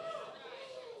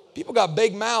 People got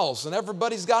big mouths and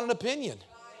everybody's got an opinion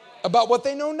about what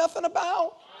they know nothing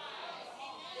about.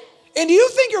 And do you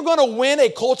think you're going to win a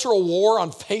cultural war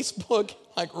on Facebook?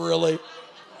 Like, really?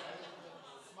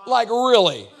 Like,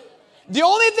 really? The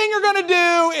only thing you're going to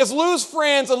do is lose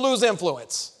friends and lose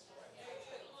influence.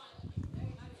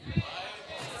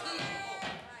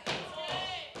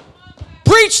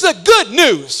 Preach the good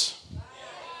news.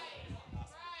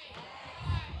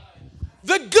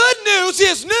 The good news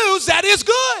is news that is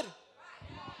good.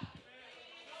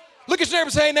 Look at your neighbor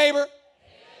and say, hey, neighbor,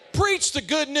 preach the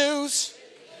good news,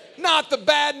 not the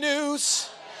bad news.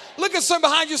 Look at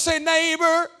someone behind you and say,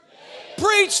 neighbor,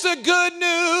 preach the good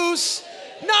news,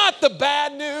 not the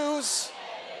bad news.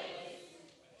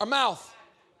 Our mouth.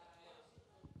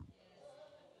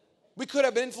 We could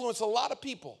have influenced a lot of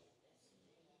people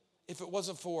if it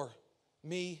wasn't for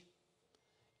me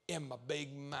and my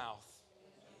big mouth.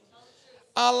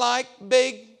 I like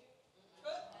big.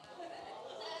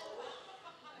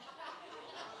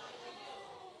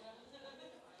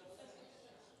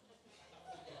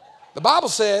 The Bible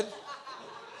said,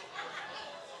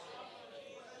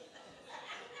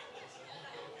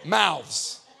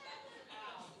 mouths.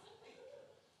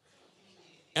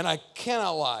 And I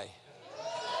cannot lie.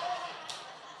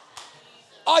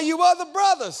 Are you other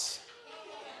brothers?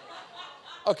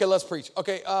 Okay, let's preach.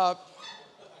 Okay, I'm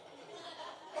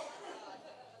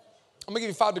going to give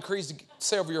you 5 decrees to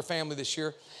say over your family this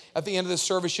year. At the end of this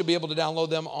service, you'll be able to download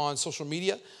them on social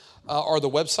media or the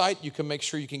website. You can make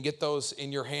sure you can get those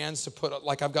in your hands to put,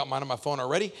 like I've got mine on my phone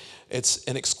already. It's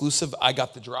an exclusive. I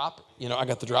got the drop. You know, I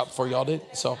got the drop before y'all did.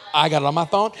 So I got it on my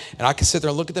phone, and I can sit there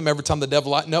and look at them every time the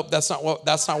devil, nope, that's not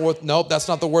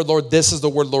the word, Lord. This is the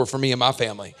word, Lord, for me and my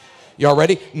family. Y'all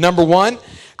ready? Number 1,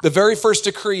 the very first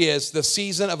decree is the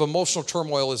season of emotional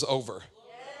turmoil is over.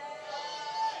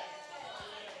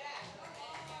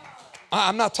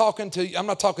 I'm not talking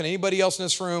to anybody else in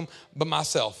this room but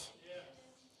myself.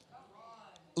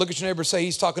 Look at your neighbor and say,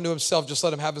 he's talking to himself. Just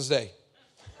let him have his day.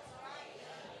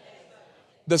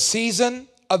 The season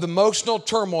of emotional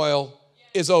turmoil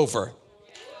is over.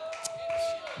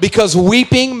 Because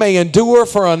weeping may endure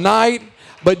for a night,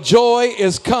 but joy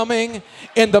is coming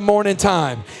in the morning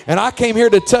time. And I came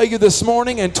here to tell you this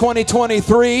morning, in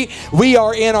 2023, we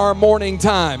are in our morning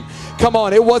time. Come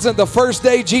on, it wasn't the first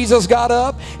day Jesus got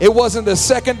up. It wasn't the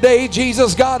second day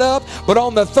Jesus got up. But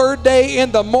on the third day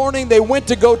in the morning, they went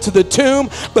to go to the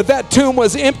tomb. But that tomb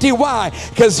was empty. Why?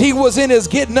 Because he was in his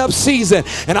getting up season.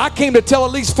 And I came to tell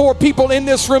at least 4 people in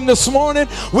this room this morning,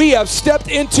 we have stepped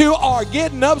into our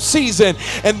getting up season.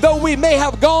 And though we may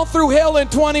have gone through hell in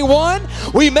 21,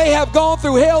 we may have gone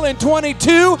through hell in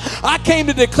 22, I came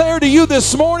to declare to you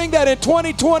this morning that in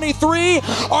 2023,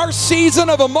 our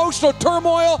season of emotional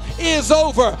turmoil is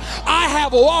over. I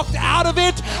have walked out of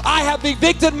it. I have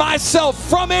evicted myself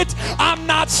from it. I'm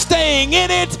not staying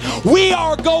in it. We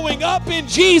are going up in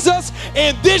Jesus,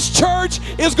 and this church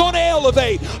is going to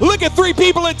elevate. Look at 3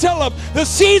 people and tell them the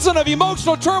season of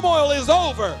emotional turmoil is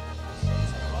over.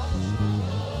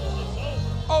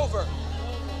 Over.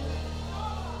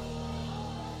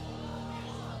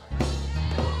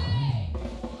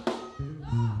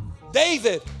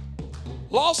 David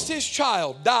lost his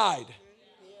child, died.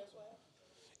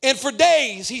 And for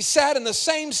days, he sat in the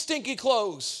same stinky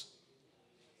clothes.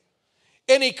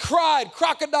 And he cried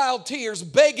crocodile tears,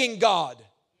 begging God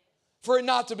for it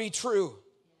not to be true.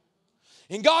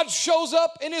 And God shows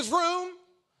up in his room.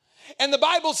 And the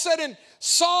Bible said in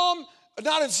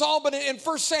not in Psalm, but in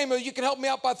 1 Samuel, you can help me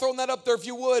out by throwing that up there if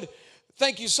you would.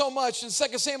 Thank you so much. In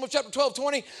 2 Samuel chapter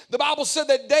 12:20, the Bible said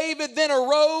that David then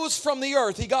arose from the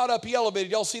earth. He got up, he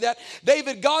elevated. Y'all see that?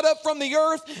 David got up from the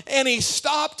earth and he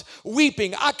stopped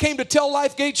weeping. I came to tell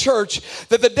Lifegate Church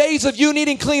that the days of you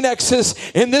needing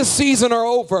Kleenexes in this season are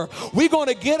over. We're going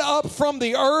to get up from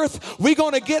the earth. We're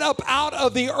going to get up out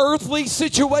of the earthly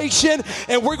situation,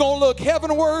 and we're going to look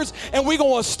heavenwards, and we're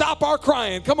going to stop our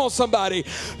crying. Come on, somebody.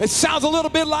 It sounds a little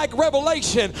bit like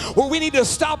Revelation, where we need to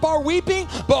stop our weeping.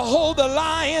 Behold, the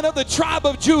Lion of the tribe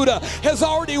of Judah has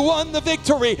already won the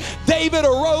victory. David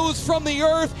arose from the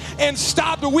earth and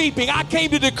stopped weeping. I came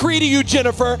to decree to you,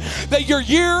 Jennifer, that your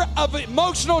year of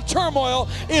emotional turmoil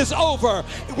is over.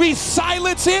 We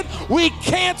silence it. We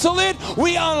cancel it.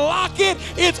 We unlock it.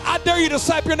 I dare you to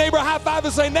slap your neighbor a high five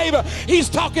and say, neighbor, he's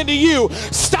talking to you.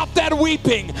 Stop that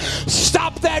weeping.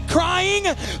 Stop that crying.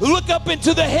 Look up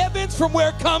into the heavens from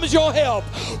where comes your help.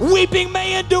 Weeping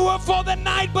may endure for the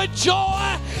night, but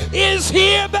joy is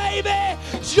here, baby.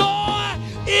 Joy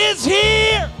is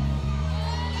here.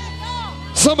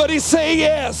 Somebody say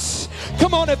yes.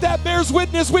 Come on, if that bears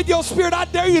witness with your spirit, I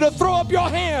dare you to throw up your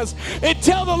hands and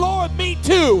tell the Lord, me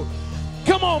too.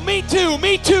 Come on, me too,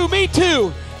 me too, me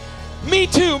too. Me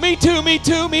too, me too, me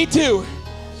too, me too.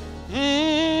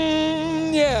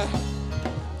 Yeah.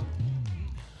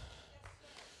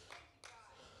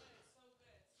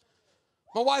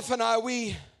 My wife and I,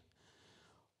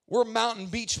 we're mountain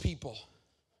beach people.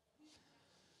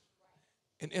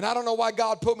 And I don't know why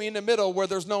God put me in the middle where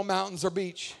there's no mountains or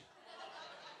beach.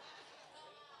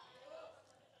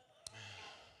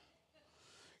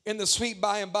 In the sweet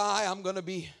by and by, I'm going to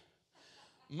be,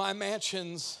 my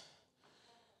mansion's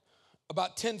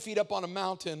about 10 feet up on a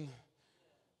mountain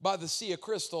by the Sea of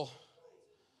Crystal,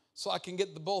 so I can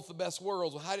get both the best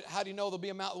worlds. How do you know there'll be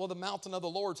a mountain? Well, the mountain of the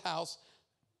Lord's house.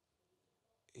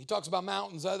 He talks about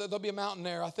mountains. There'll be a mountain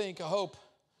there, I think, I hope.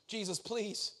 Jesus,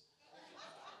 please.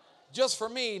 Just for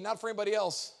me, not for anybody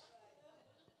else.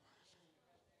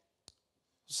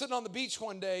 Sitting on the beach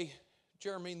one day,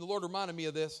 Jeremy, and the Lord reminded me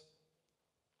of this.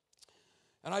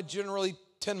 And I generally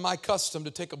tend my custom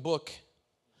to take a book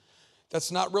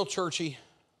that's not real churchy,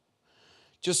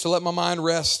 just to let my mind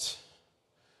rest.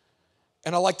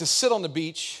 And I like to sit on the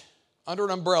beach under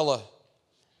an umbrella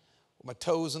with my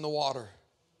toes in the water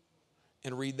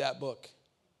and read that book.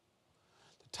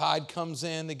 The tide comes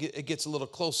in, it gets a little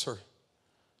closer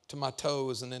to my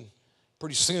toes, and then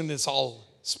pretty soon it's all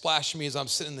splashing me as I'm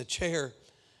sitting in the chair.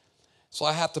 So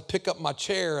I have to pick up my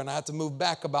chair and I have to move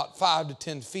back about 5 to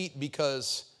 10 feet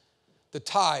because the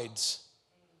tides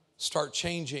start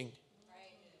changing.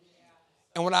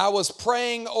 And when I was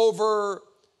praying over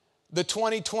the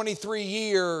 2023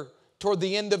 year, toward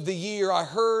the end of the year, I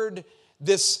heard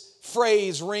this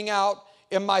phrase ring out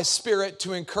in my spirit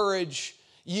to encourage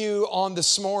you on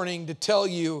this morning, to tell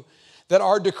you that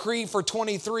our decree for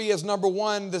 23 is, number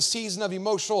one, the season of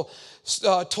emotional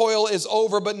toil is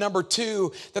over, but number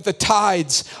two, that the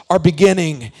tides are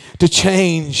beginning to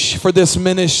change for this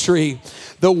ministry.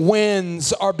 The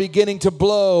winds are beginning to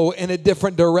blow in a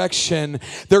different direction.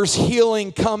 There's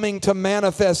healing coming to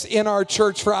manifest in our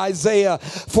church. For Isaiah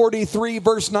 43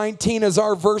 verse 19 is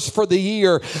our verse for the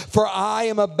year. For I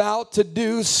am about to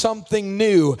do something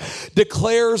new,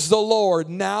 declares the Lord.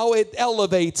 Now it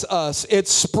elevates us. It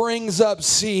springs up.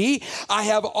 See, I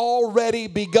have already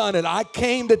begun it. I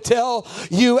came to tell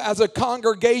you as a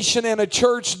congregation and a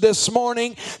church this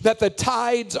morning that the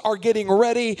tides are getting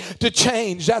ready to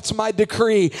change. That's my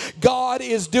decree. God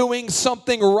is doing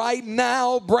something right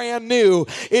now brand new.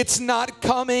 It's not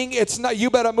coming. It's not. You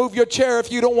better move your chair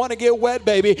if you don't want to get wet,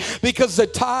 baby, because the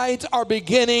tides are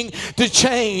beginning to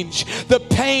change. The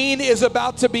pain is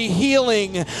about to be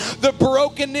healing. The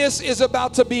brokenness is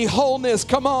about to be wholeness.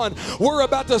 Come on. We're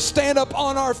about to stand up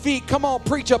on our feet. Come on,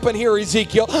 preach up in here,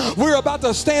 Ezekiel. We're about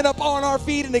to stand up on our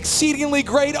feet, an exceedingly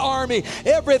great army.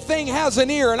 Everything has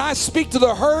an ear, and I speak to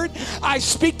the hurt. I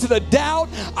speak to the doubt.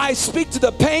 I speak to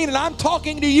the pain, and I'm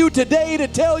talking to you today to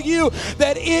tell you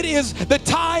that the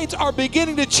tides are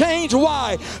beginning to change.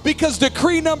 Why? Because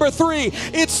decree number 3,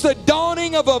 it's the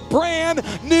dawning of a brand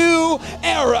new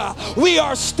era. We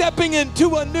are stepping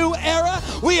into a new era.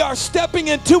 We are stepping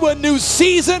into a new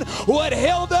season. What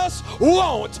held us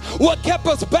won't. What kept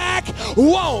us back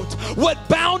won't. What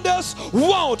bound us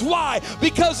won't. Why?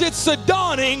 Because it's the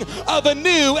dawning of a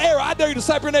new era. I dare you to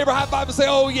slap your neighbor high five and say,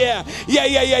 oh yeah,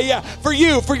 yeah. For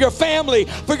you, for your family,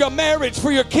 for your marriage,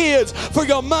 for your kids, for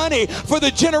your money, for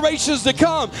the generations to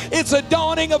come. It's a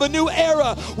dawning of a new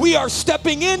era. We are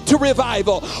stepping into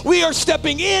revival. We are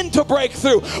stepping into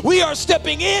breakthrough. We are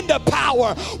stepping into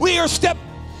power.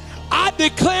 I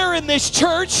declare in this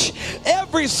church,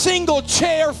 every single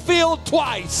chair filled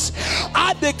twice.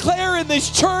 I declare in this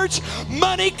church,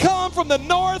 money come from the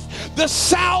north, the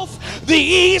south, the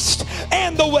east,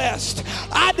 and the west.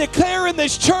 I declare in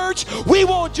this church, we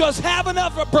won't just have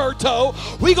enough, Roberto.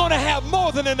 We're going to have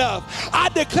more than enough. I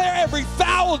declare every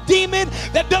foul demon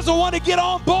that doesn't want to get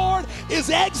on board is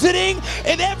exiting,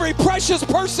 and every precious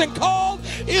person called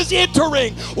is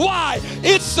entering. Why?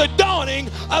 It's the dawning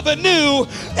of a new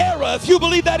era. If you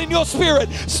believe that in your spirit,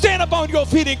 stand up on your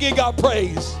feet and give God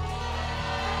praise.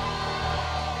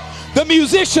 The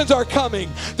musicians are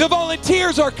coming.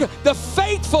 The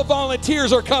faithful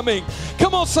volunteers are coming.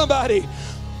 Come on, somebody.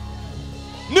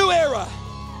 New era.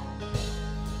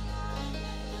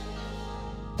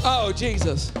 Oh,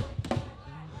 Jesus.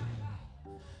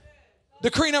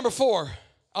 Decree number 4.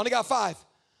 I only got 5.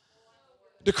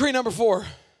 Decree number 4.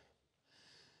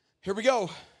 Here we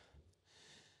go.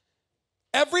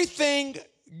 Everything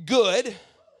good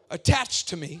attached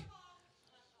to me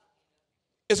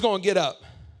is going to get up.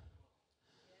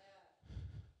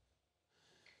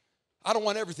 I don't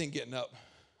want everything getting up.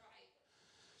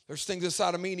 There's things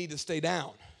inside of me need to stay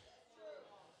down.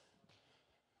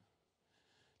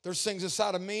 There's things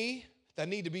inside of me that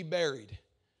need to be buried.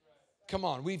 Come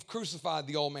on, we've crucified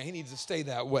the old man. He needs to stay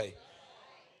that way.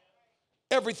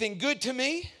 Everything good to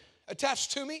me,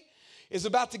 attached to me, is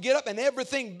about to get up, and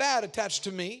everything bad attached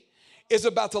to me is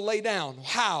about to lay down.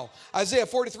 How? Isaiah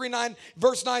 43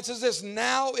 verse 9 says this,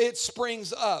 now it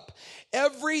springs up.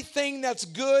 Everything that's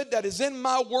good that is in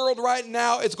my world right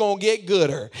now, it's going to get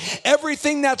gooder.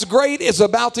 Everything that's great is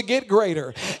about to get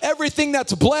greater. Everything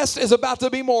that's blessed is about to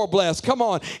be more blessed. Come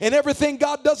on. And everything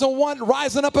God doesn't want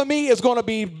rising up in me is going to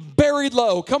be buried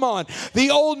low. Come on.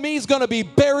 The old me is going to be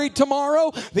buried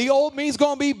tomorrow. The old me is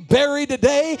going to be buried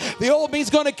today. The old me is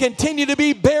going to continue to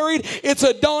be buried. It's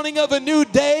a dawning of a new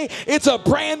day. It's a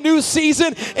brand new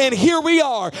season. And here we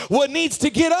are. What needs to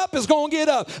get up is going to get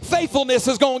up. Faithfulness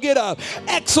is going to get up.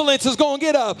 Excellence is going to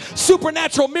get up.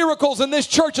 Supernatural miracles in this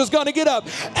church is going to get up.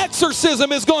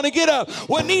 Exorcism is going to get up.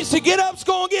 What needs to get up is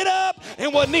going to get up.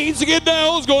 And what needs to get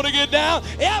down is going to get down.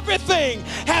 Everything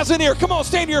has an ear. Come on,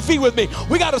 stand to your feet with me.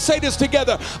 We got to say this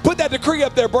together. Put that decree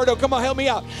up there, Berto. Come on, help me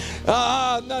out.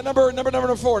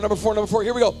 Number four.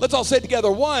 Here we go. Let's all say it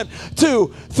together. 1,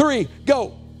 2, 3,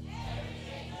 go.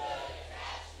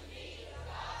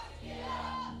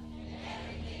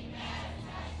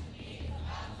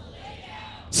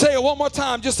 Say it one more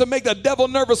time just to make the devil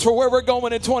nervous for where we're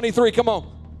going in 23. Come on.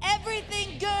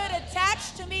 Everything good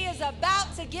attached to me is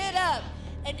about to get up,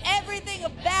 and everything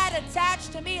bad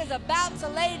attached to me is about to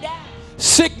lay down.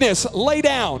 Sickness, lay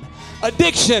down.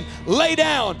 Addiction, lay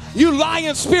down. You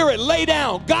lying spirit, lay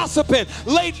down. Gossiping,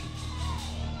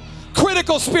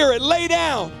 critical spirit, lay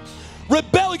down.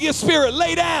 Rebellious spirit,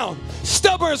 lay down.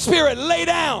 Stubborn spirit, lay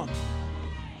down.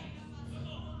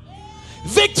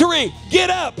 Victory, get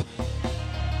up.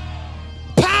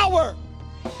 Power,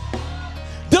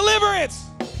 deliverance,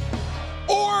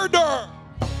 order,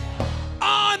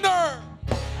 honor,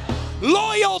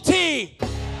 loyalty.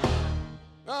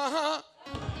 Are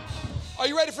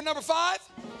you ready for number 5?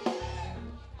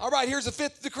 All right, here's the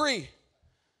 5th decree.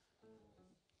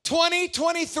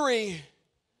 2023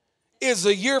 is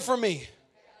a year for me.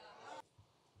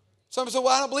 Some say, well,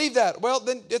 I don't believe that. Well,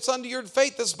 then it's under your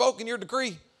faith that's spoken, your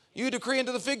decree. You decree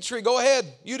into the fig tree, go ahead.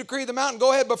 You decree the mountain,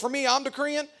 go ahead. But for me, I'm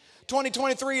decreeing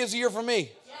 2023 is a year for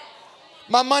me.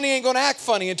 My money ain't going to act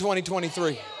funny in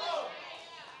 2023.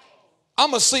 I'm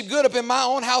going to sleep good up in my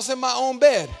own house, in my own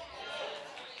bed.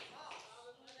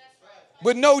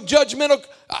 With no judgmental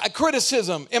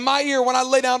criticism in my ear when I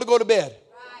lay down to go to bed.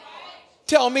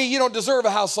 Tell me you don't deserve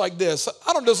a house like this.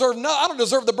 I don't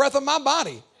deserve the breath of my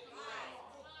body.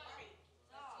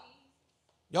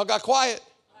 Y'all got quiet.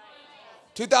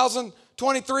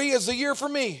 2023 is the year for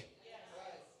me.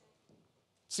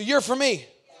 It's a year for me.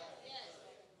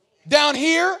 Down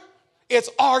here, it's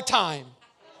our time.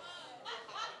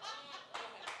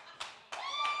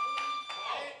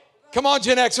 Come on,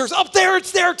 Gen Xers. Up there,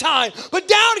 it's their time. But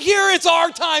down here, it's our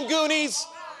time, Goonies.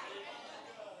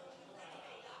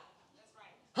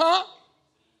 Huh?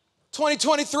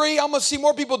 2023, I'm going to see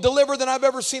more people delivered than I've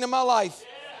ever seen in my life.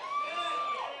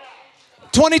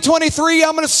 2023,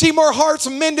 I'm going to see more hearts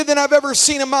mended than I've ever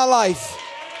seen in my life.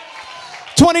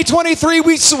 2023,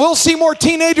 we'll see more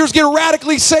teenagers get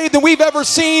radically saved than we've ever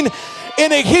seen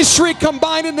in a history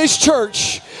combined in this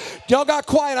church. Y'all got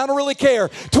quiet. I don't really care.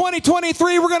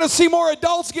 2023, we're going to see more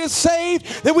adults get saved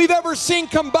than we've ever seen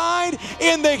combined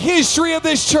in the history of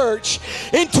this church.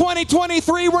 In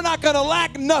 2023, we're not going to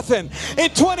lack nothing. In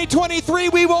 2023,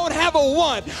 we won't have a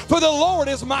want. For the Lord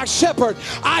is my shepherd.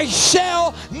 I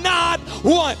shall not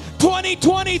want.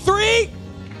 2023,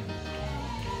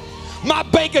 my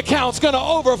bank account's going to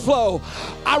overflow.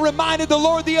 I reminded the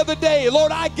Lord the other day,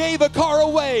 Lord, I gave a car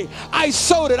away. I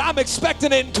sold it. I'm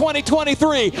expecting it in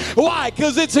 2023. Why?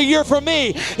 Because it's a year for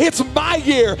me. It's my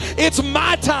year. It's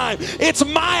my time. It's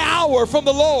my hour from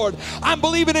the Lord. I'm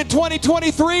believing in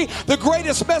 2023, the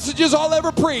greatest messages I'll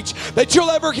ever preach, that you'll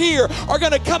ever hear, are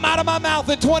going to come out of my mouth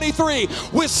in 23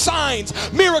 with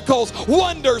signs, miracles,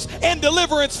 wonders, and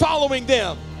deliverance following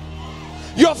them.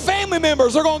 Your family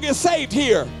members are going to get saved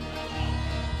here.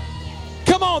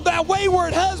 Come on, that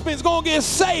wayward husband's going to get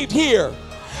saved here.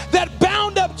 That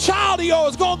bound up child of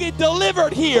yours is going to get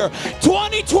delivered here.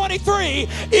 2023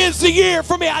 is the year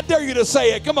for me. I dare you to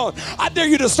say it. Come on. I dare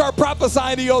you to start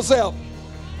prophesying to yourself.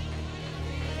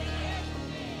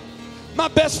 My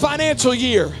best financial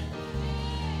year.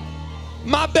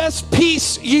 My best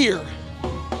peace year.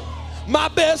 My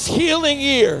best healing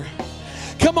year.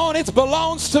 Come on, it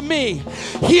belongs to me.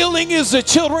 Healing is the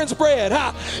children's bread.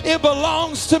 It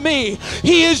belongs to me.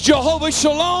 He is Jehovah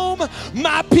Shalom,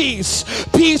 my peace.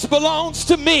 Peace belongs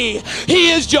to me. He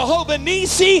is Jehovah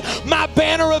Nisi, my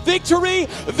banner of victory.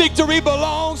 Victory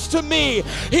belongs to me.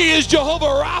 He is Jehovah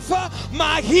Rapha,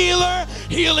 my healer.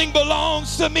 Healing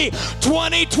belongs to me.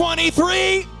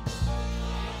 2023.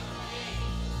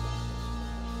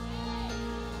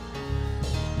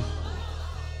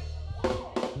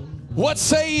 What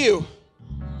say you?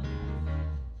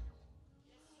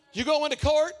 You go into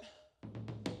court,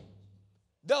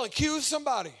 they'll accuse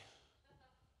somebody.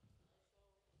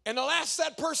 And they'll ask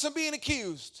that person being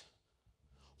accused,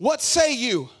 what say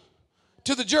you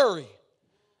to the jury?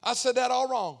 I said that all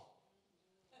wrong.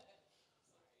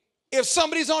 If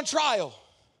somebody's on trial,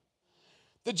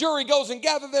 the jury goes and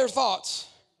gathers their thoughts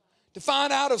to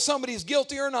find out if somebody's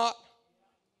guilty or not.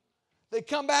 They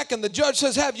come back and the judge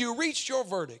says, have you reached your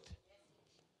verdict?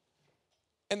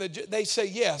 And they say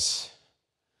yes.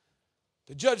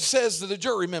 The judge says to the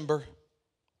jury member,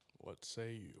 what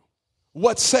say you?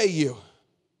 What say you?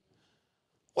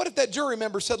 What if that jury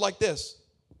member said like this?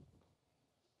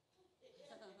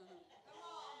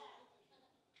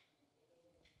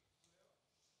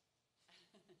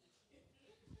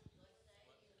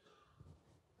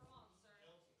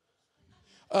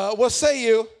 What say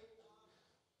you?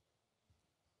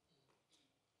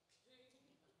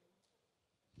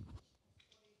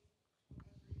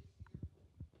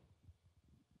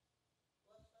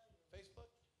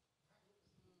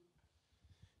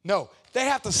 No, they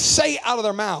have to say out of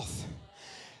their mouth,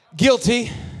 guilty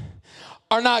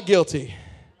or not guilty.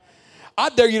 I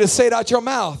dare you to say it out your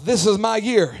mouth. This is my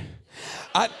year.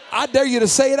 I dare you to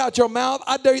say it out your mouth.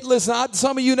 I dare you, listen,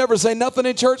 some of you never say nothing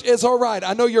in church. It's all right.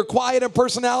 I know you're quiet in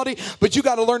personality, but you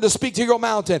got to learn to speak to your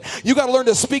mountain. You got to learn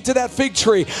to speak to that fig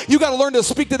tree. You got to learn to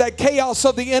speak to that chaos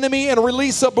of the enemy and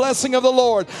release the blessing of the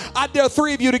Lord. I dare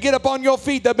 3 of you to get up on your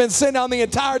feet that have been sitting down the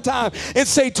entire time and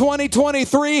say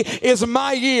 2023 is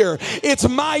my year. It's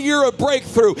my year of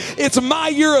breakthrough. It's my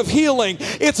year of healing.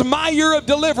 It's my year of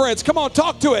deliverance. Come on,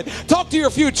 talk to it. Talk to your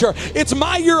future. It's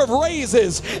my year of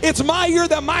raises. It's my year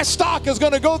that my stock is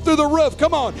going to go through the roof.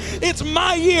 Come on. It's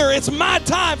my year. It's my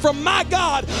time from my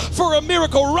God for a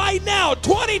miracle right now,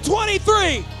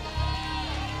 2023.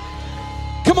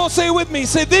 Come on, say it with me.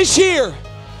 Say, this year,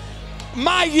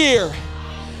 my year,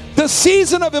 the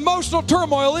season of emotional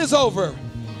turmoil is over.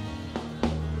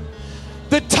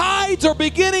 The tides are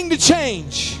beginning to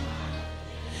change.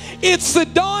 It's the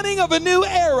dawning of a new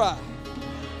era.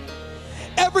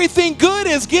 Everything good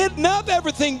is getting up.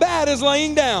 Everything bad is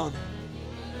laying down.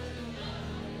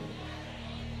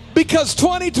 Because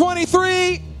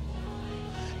 2023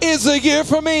 is a year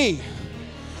for me.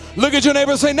 Look at your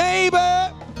neighbor and say,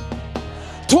 neighbor,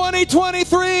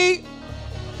 2023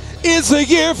 is a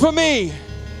year for me.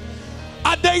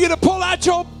 I dare you to pull out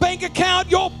your bank account,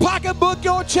 your pocketbook,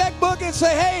 your checkbook, and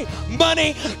say, hey,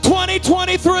 money,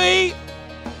 2023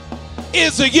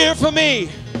 is a year for me.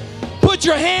 Put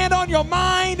your hand on your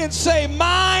mind and say,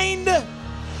 mind,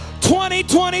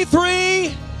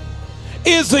 2023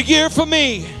 is a year for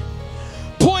me.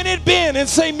 Point at Ben and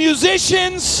say,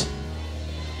 musicians,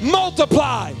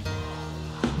 multiply.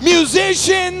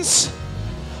 Musicians,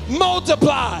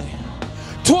 multiply.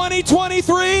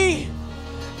 2023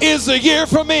 is a year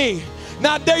for me.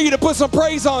 Now I dare you to put some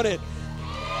praise on it.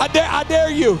 I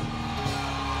dare you.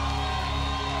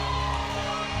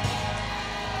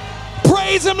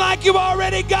 Praise him like you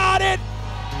already got it.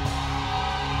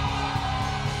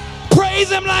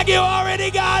 Praise him like you already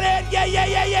got it. Yeah, yeah,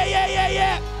 yeah, yeah, yeah, yeah,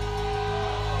 yeah.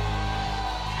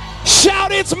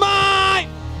 Shout, it's mine.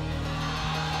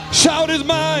 Shout, it's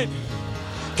mine.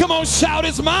 Come on, shout,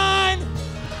 it's mine.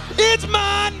 It's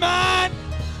mine, mine.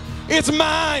 It's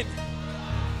mine.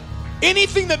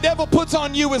 Anything the devil puts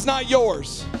on you is not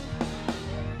yours.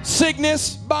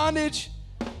 Sickness, bondage,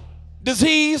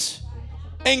 disease,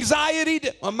 anxiety.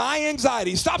 My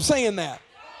anxiety. Stop saying that.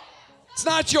 It's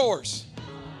not yours.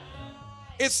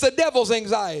 It's the devil's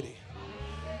anxiety.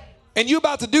 And you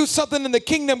about to do something in the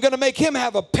kingdom going to make him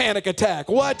have a panic attack.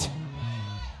 What?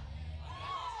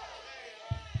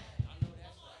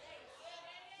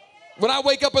 When I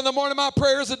wake up in the morning, my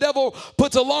prayers, the devil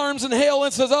puts alarms in hell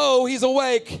and says, oh, he's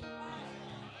awake.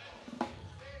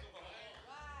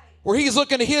 Where he's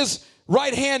looking at his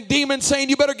right-hand demon saying,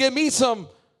 you better give me some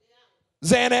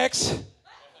Xanax.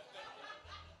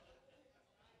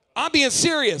 I'm being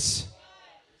serious.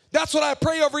 That's what I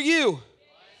pray over you.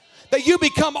 That you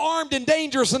become armed and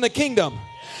dangerous in the kingdom.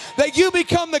 That you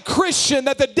become the Christian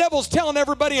that the devil's telling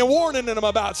everybody and warning them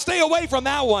about. Stay away from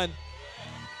that one.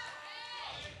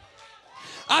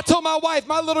 I told my wife,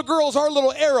 my little girl's our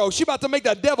little arrow. She about to make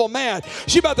the devil mad.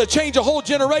 She about to change a whole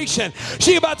generation.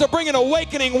 She about to bring an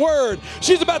awakening word.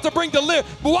 She's about to bring deliverance.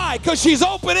 Why? Because she's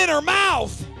opening her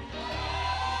mouth.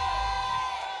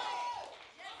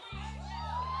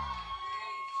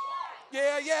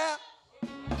 Yeah, yeah.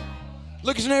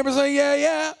 Look at your neighbor and say, yeah,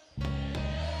 yeah.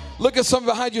 Look at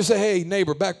someone behind you and say, hey,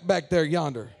 neighbor, back there,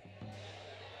 yonder.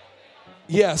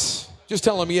 Yes. Just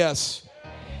tell them yes.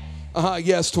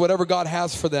 Yes to whatever God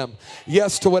has for them.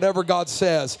 Yes to whatever God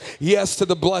says. Yes to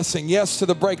the blessing. Yes to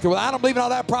the breakthrough. Well, I don't believe in all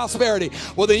that prosperity.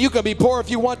 Well, then you can be poor if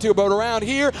you want to, but around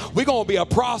here, we're going to be a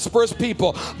prosperous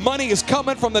people. Money is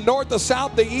coming from the north, the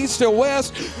south, the east, and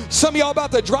west. Some of y'all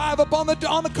about to drive up on the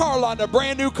car lot in a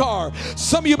brand new car.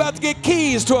 Some of you about to get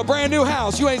keys to a brand new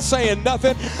house. You ain't saying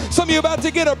nothing. Some of you about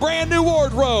to get a brand new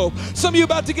wardrobe. Some of you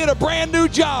about to get a brand new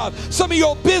job. Some of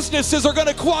your businesses are going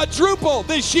to quadruple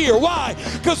this year. Why?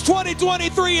 Because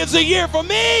 2023 is a year for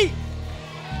me.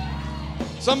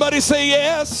 Somebody say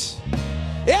yes.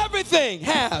 Everything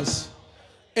has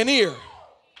an ear.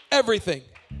 Everything.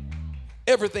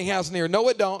 Everything has an ear. No,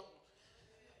 it don't.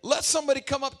 Let somebody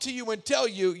come up to you and tell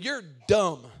you you're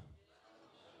dumb.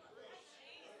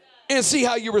 And see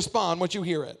how you respond once you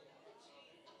hear it.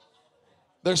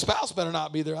 Their spouse better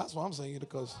not be there. That's what I'm saying,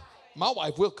 because my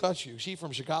wife will cuss you. She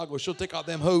from Chicago. She'll take off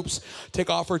them hoops,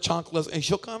 take off her chonkless, and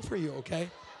she'll come for you, okay?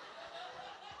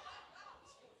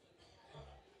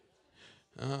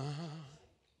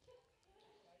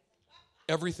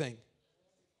 Everything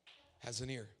has an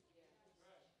ear.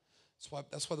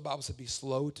 That's why the Bible said be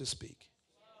slow to speak.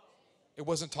 It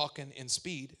wasn't talking in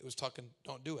speed. It was talking,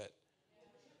 don't do it.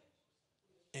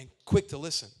 And quick to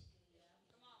listen.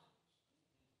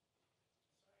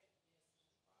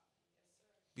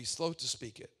 Be slow to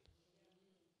speak it,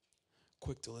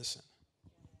 quick to listen.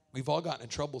 We've all gotten in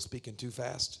trouble speaking too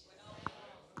fast.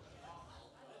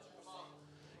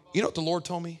 You know what the Lord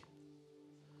told me?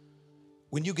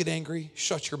 When you get angry,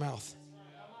 shut your mouth.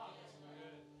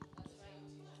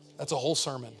 That's a whole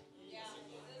sermon.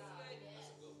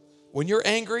 When you're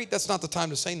angry, that's not the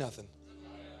time to say nothing.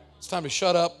 It's time to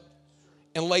shut up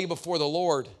and lay before the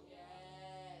Lord.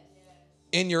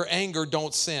 In your anger,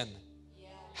 don't sin.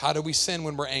 How do we sin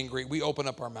when we're angry? We open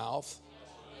up our mouth.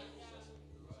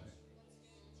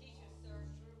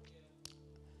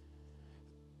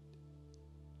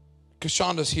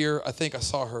 Kashonda's here. I think I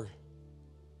saw her.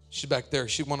 She's back there.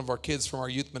 She's one of our kids from our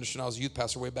youth ministry. And I was a youth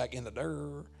pastor way back in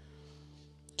the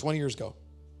 20 years ago.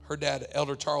 Her dad,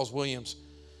 Elder Charles Williams,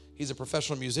 he's a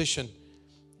professional musician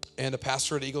and a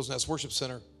pastor at Eagles Nest Worship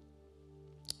Center.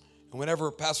 And whenever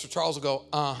Pastor Charles will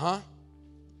go,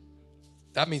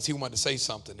 that means he wanted to say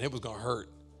something. It was going to hurt.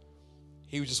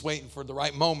 He was just waiting for the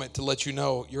right moment to let you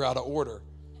know you're out of order.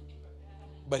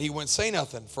 But he wouldn't say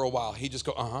nothing for a while. He'd just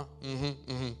go,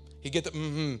 He'd get the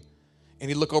and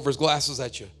he'd look over his glasses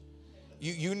at you.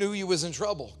 You knew you was in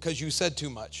trouble because you said too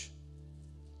much.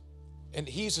 And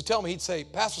he used to tell me, he'd say,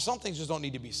 Pastor, some things just don't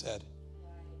need to be said.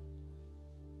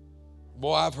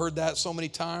 Boy, I've heard that so many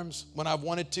times when I've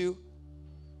wanted to,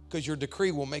 because your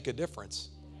decree will make a difference.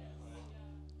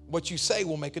 What you say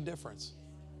will make a difference.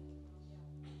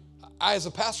 I, as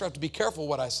a pastor, have to be careful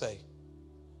what I say.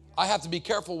 I have to be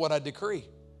careful what I decree,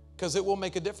 because it will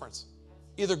make a difference,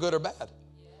 either good or bad.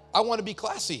 I want to be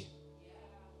classy.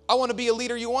 I want to be a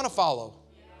leader you want to follow.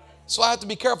 So I have to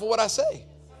be careful what I say.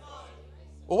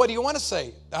 Well, what do you want to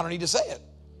say? I don't need to say it.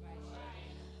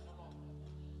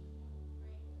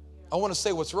 I want to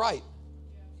say what's right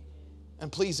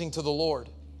and pleasing to the Lord.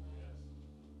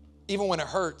 Even when it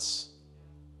hurts.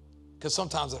 Because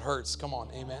sometimes it hurts. Come on,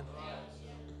 amen.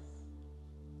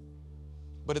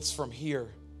 But it's from here,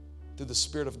 through the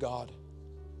Spirit of God.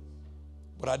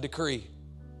 What I decree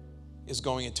is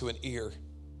going into an ear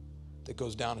that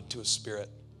goes down into a spirit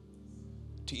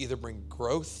to either bring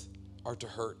growth or to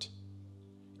hurt.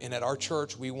 And at our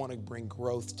church, we want to bring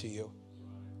growth to you.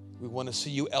 We want to see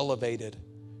you elevated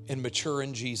and mature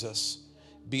in Jesus.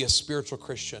 Be a spiritual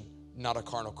Christian, not a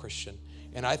carnal Christian.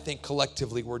 And I think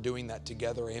collectively we're doing that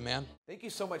together. Amen. Thank you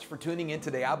so much for tuning in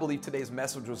today. I believe today's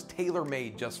message was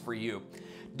tailor-made just for you.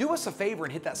 Do us a favor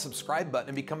and hit that subscribe button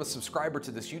and become a subscriber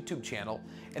to this YouTube channel.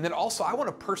 And then also, I want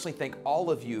to personally thank all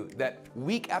of you that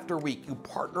week after week, you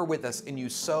partner with us and you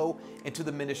sow into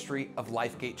the ministry of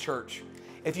Lifegate Church.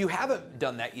 If you haven't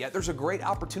done that yet, there's a great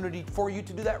opportunity for you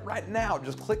to do that right now.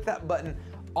 Just click that button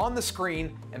on the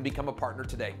screen and become a partner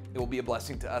today. It will be a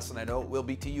blessing to us, and I know it will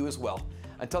be to you as well.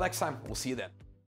 Until next time, we'll see you then.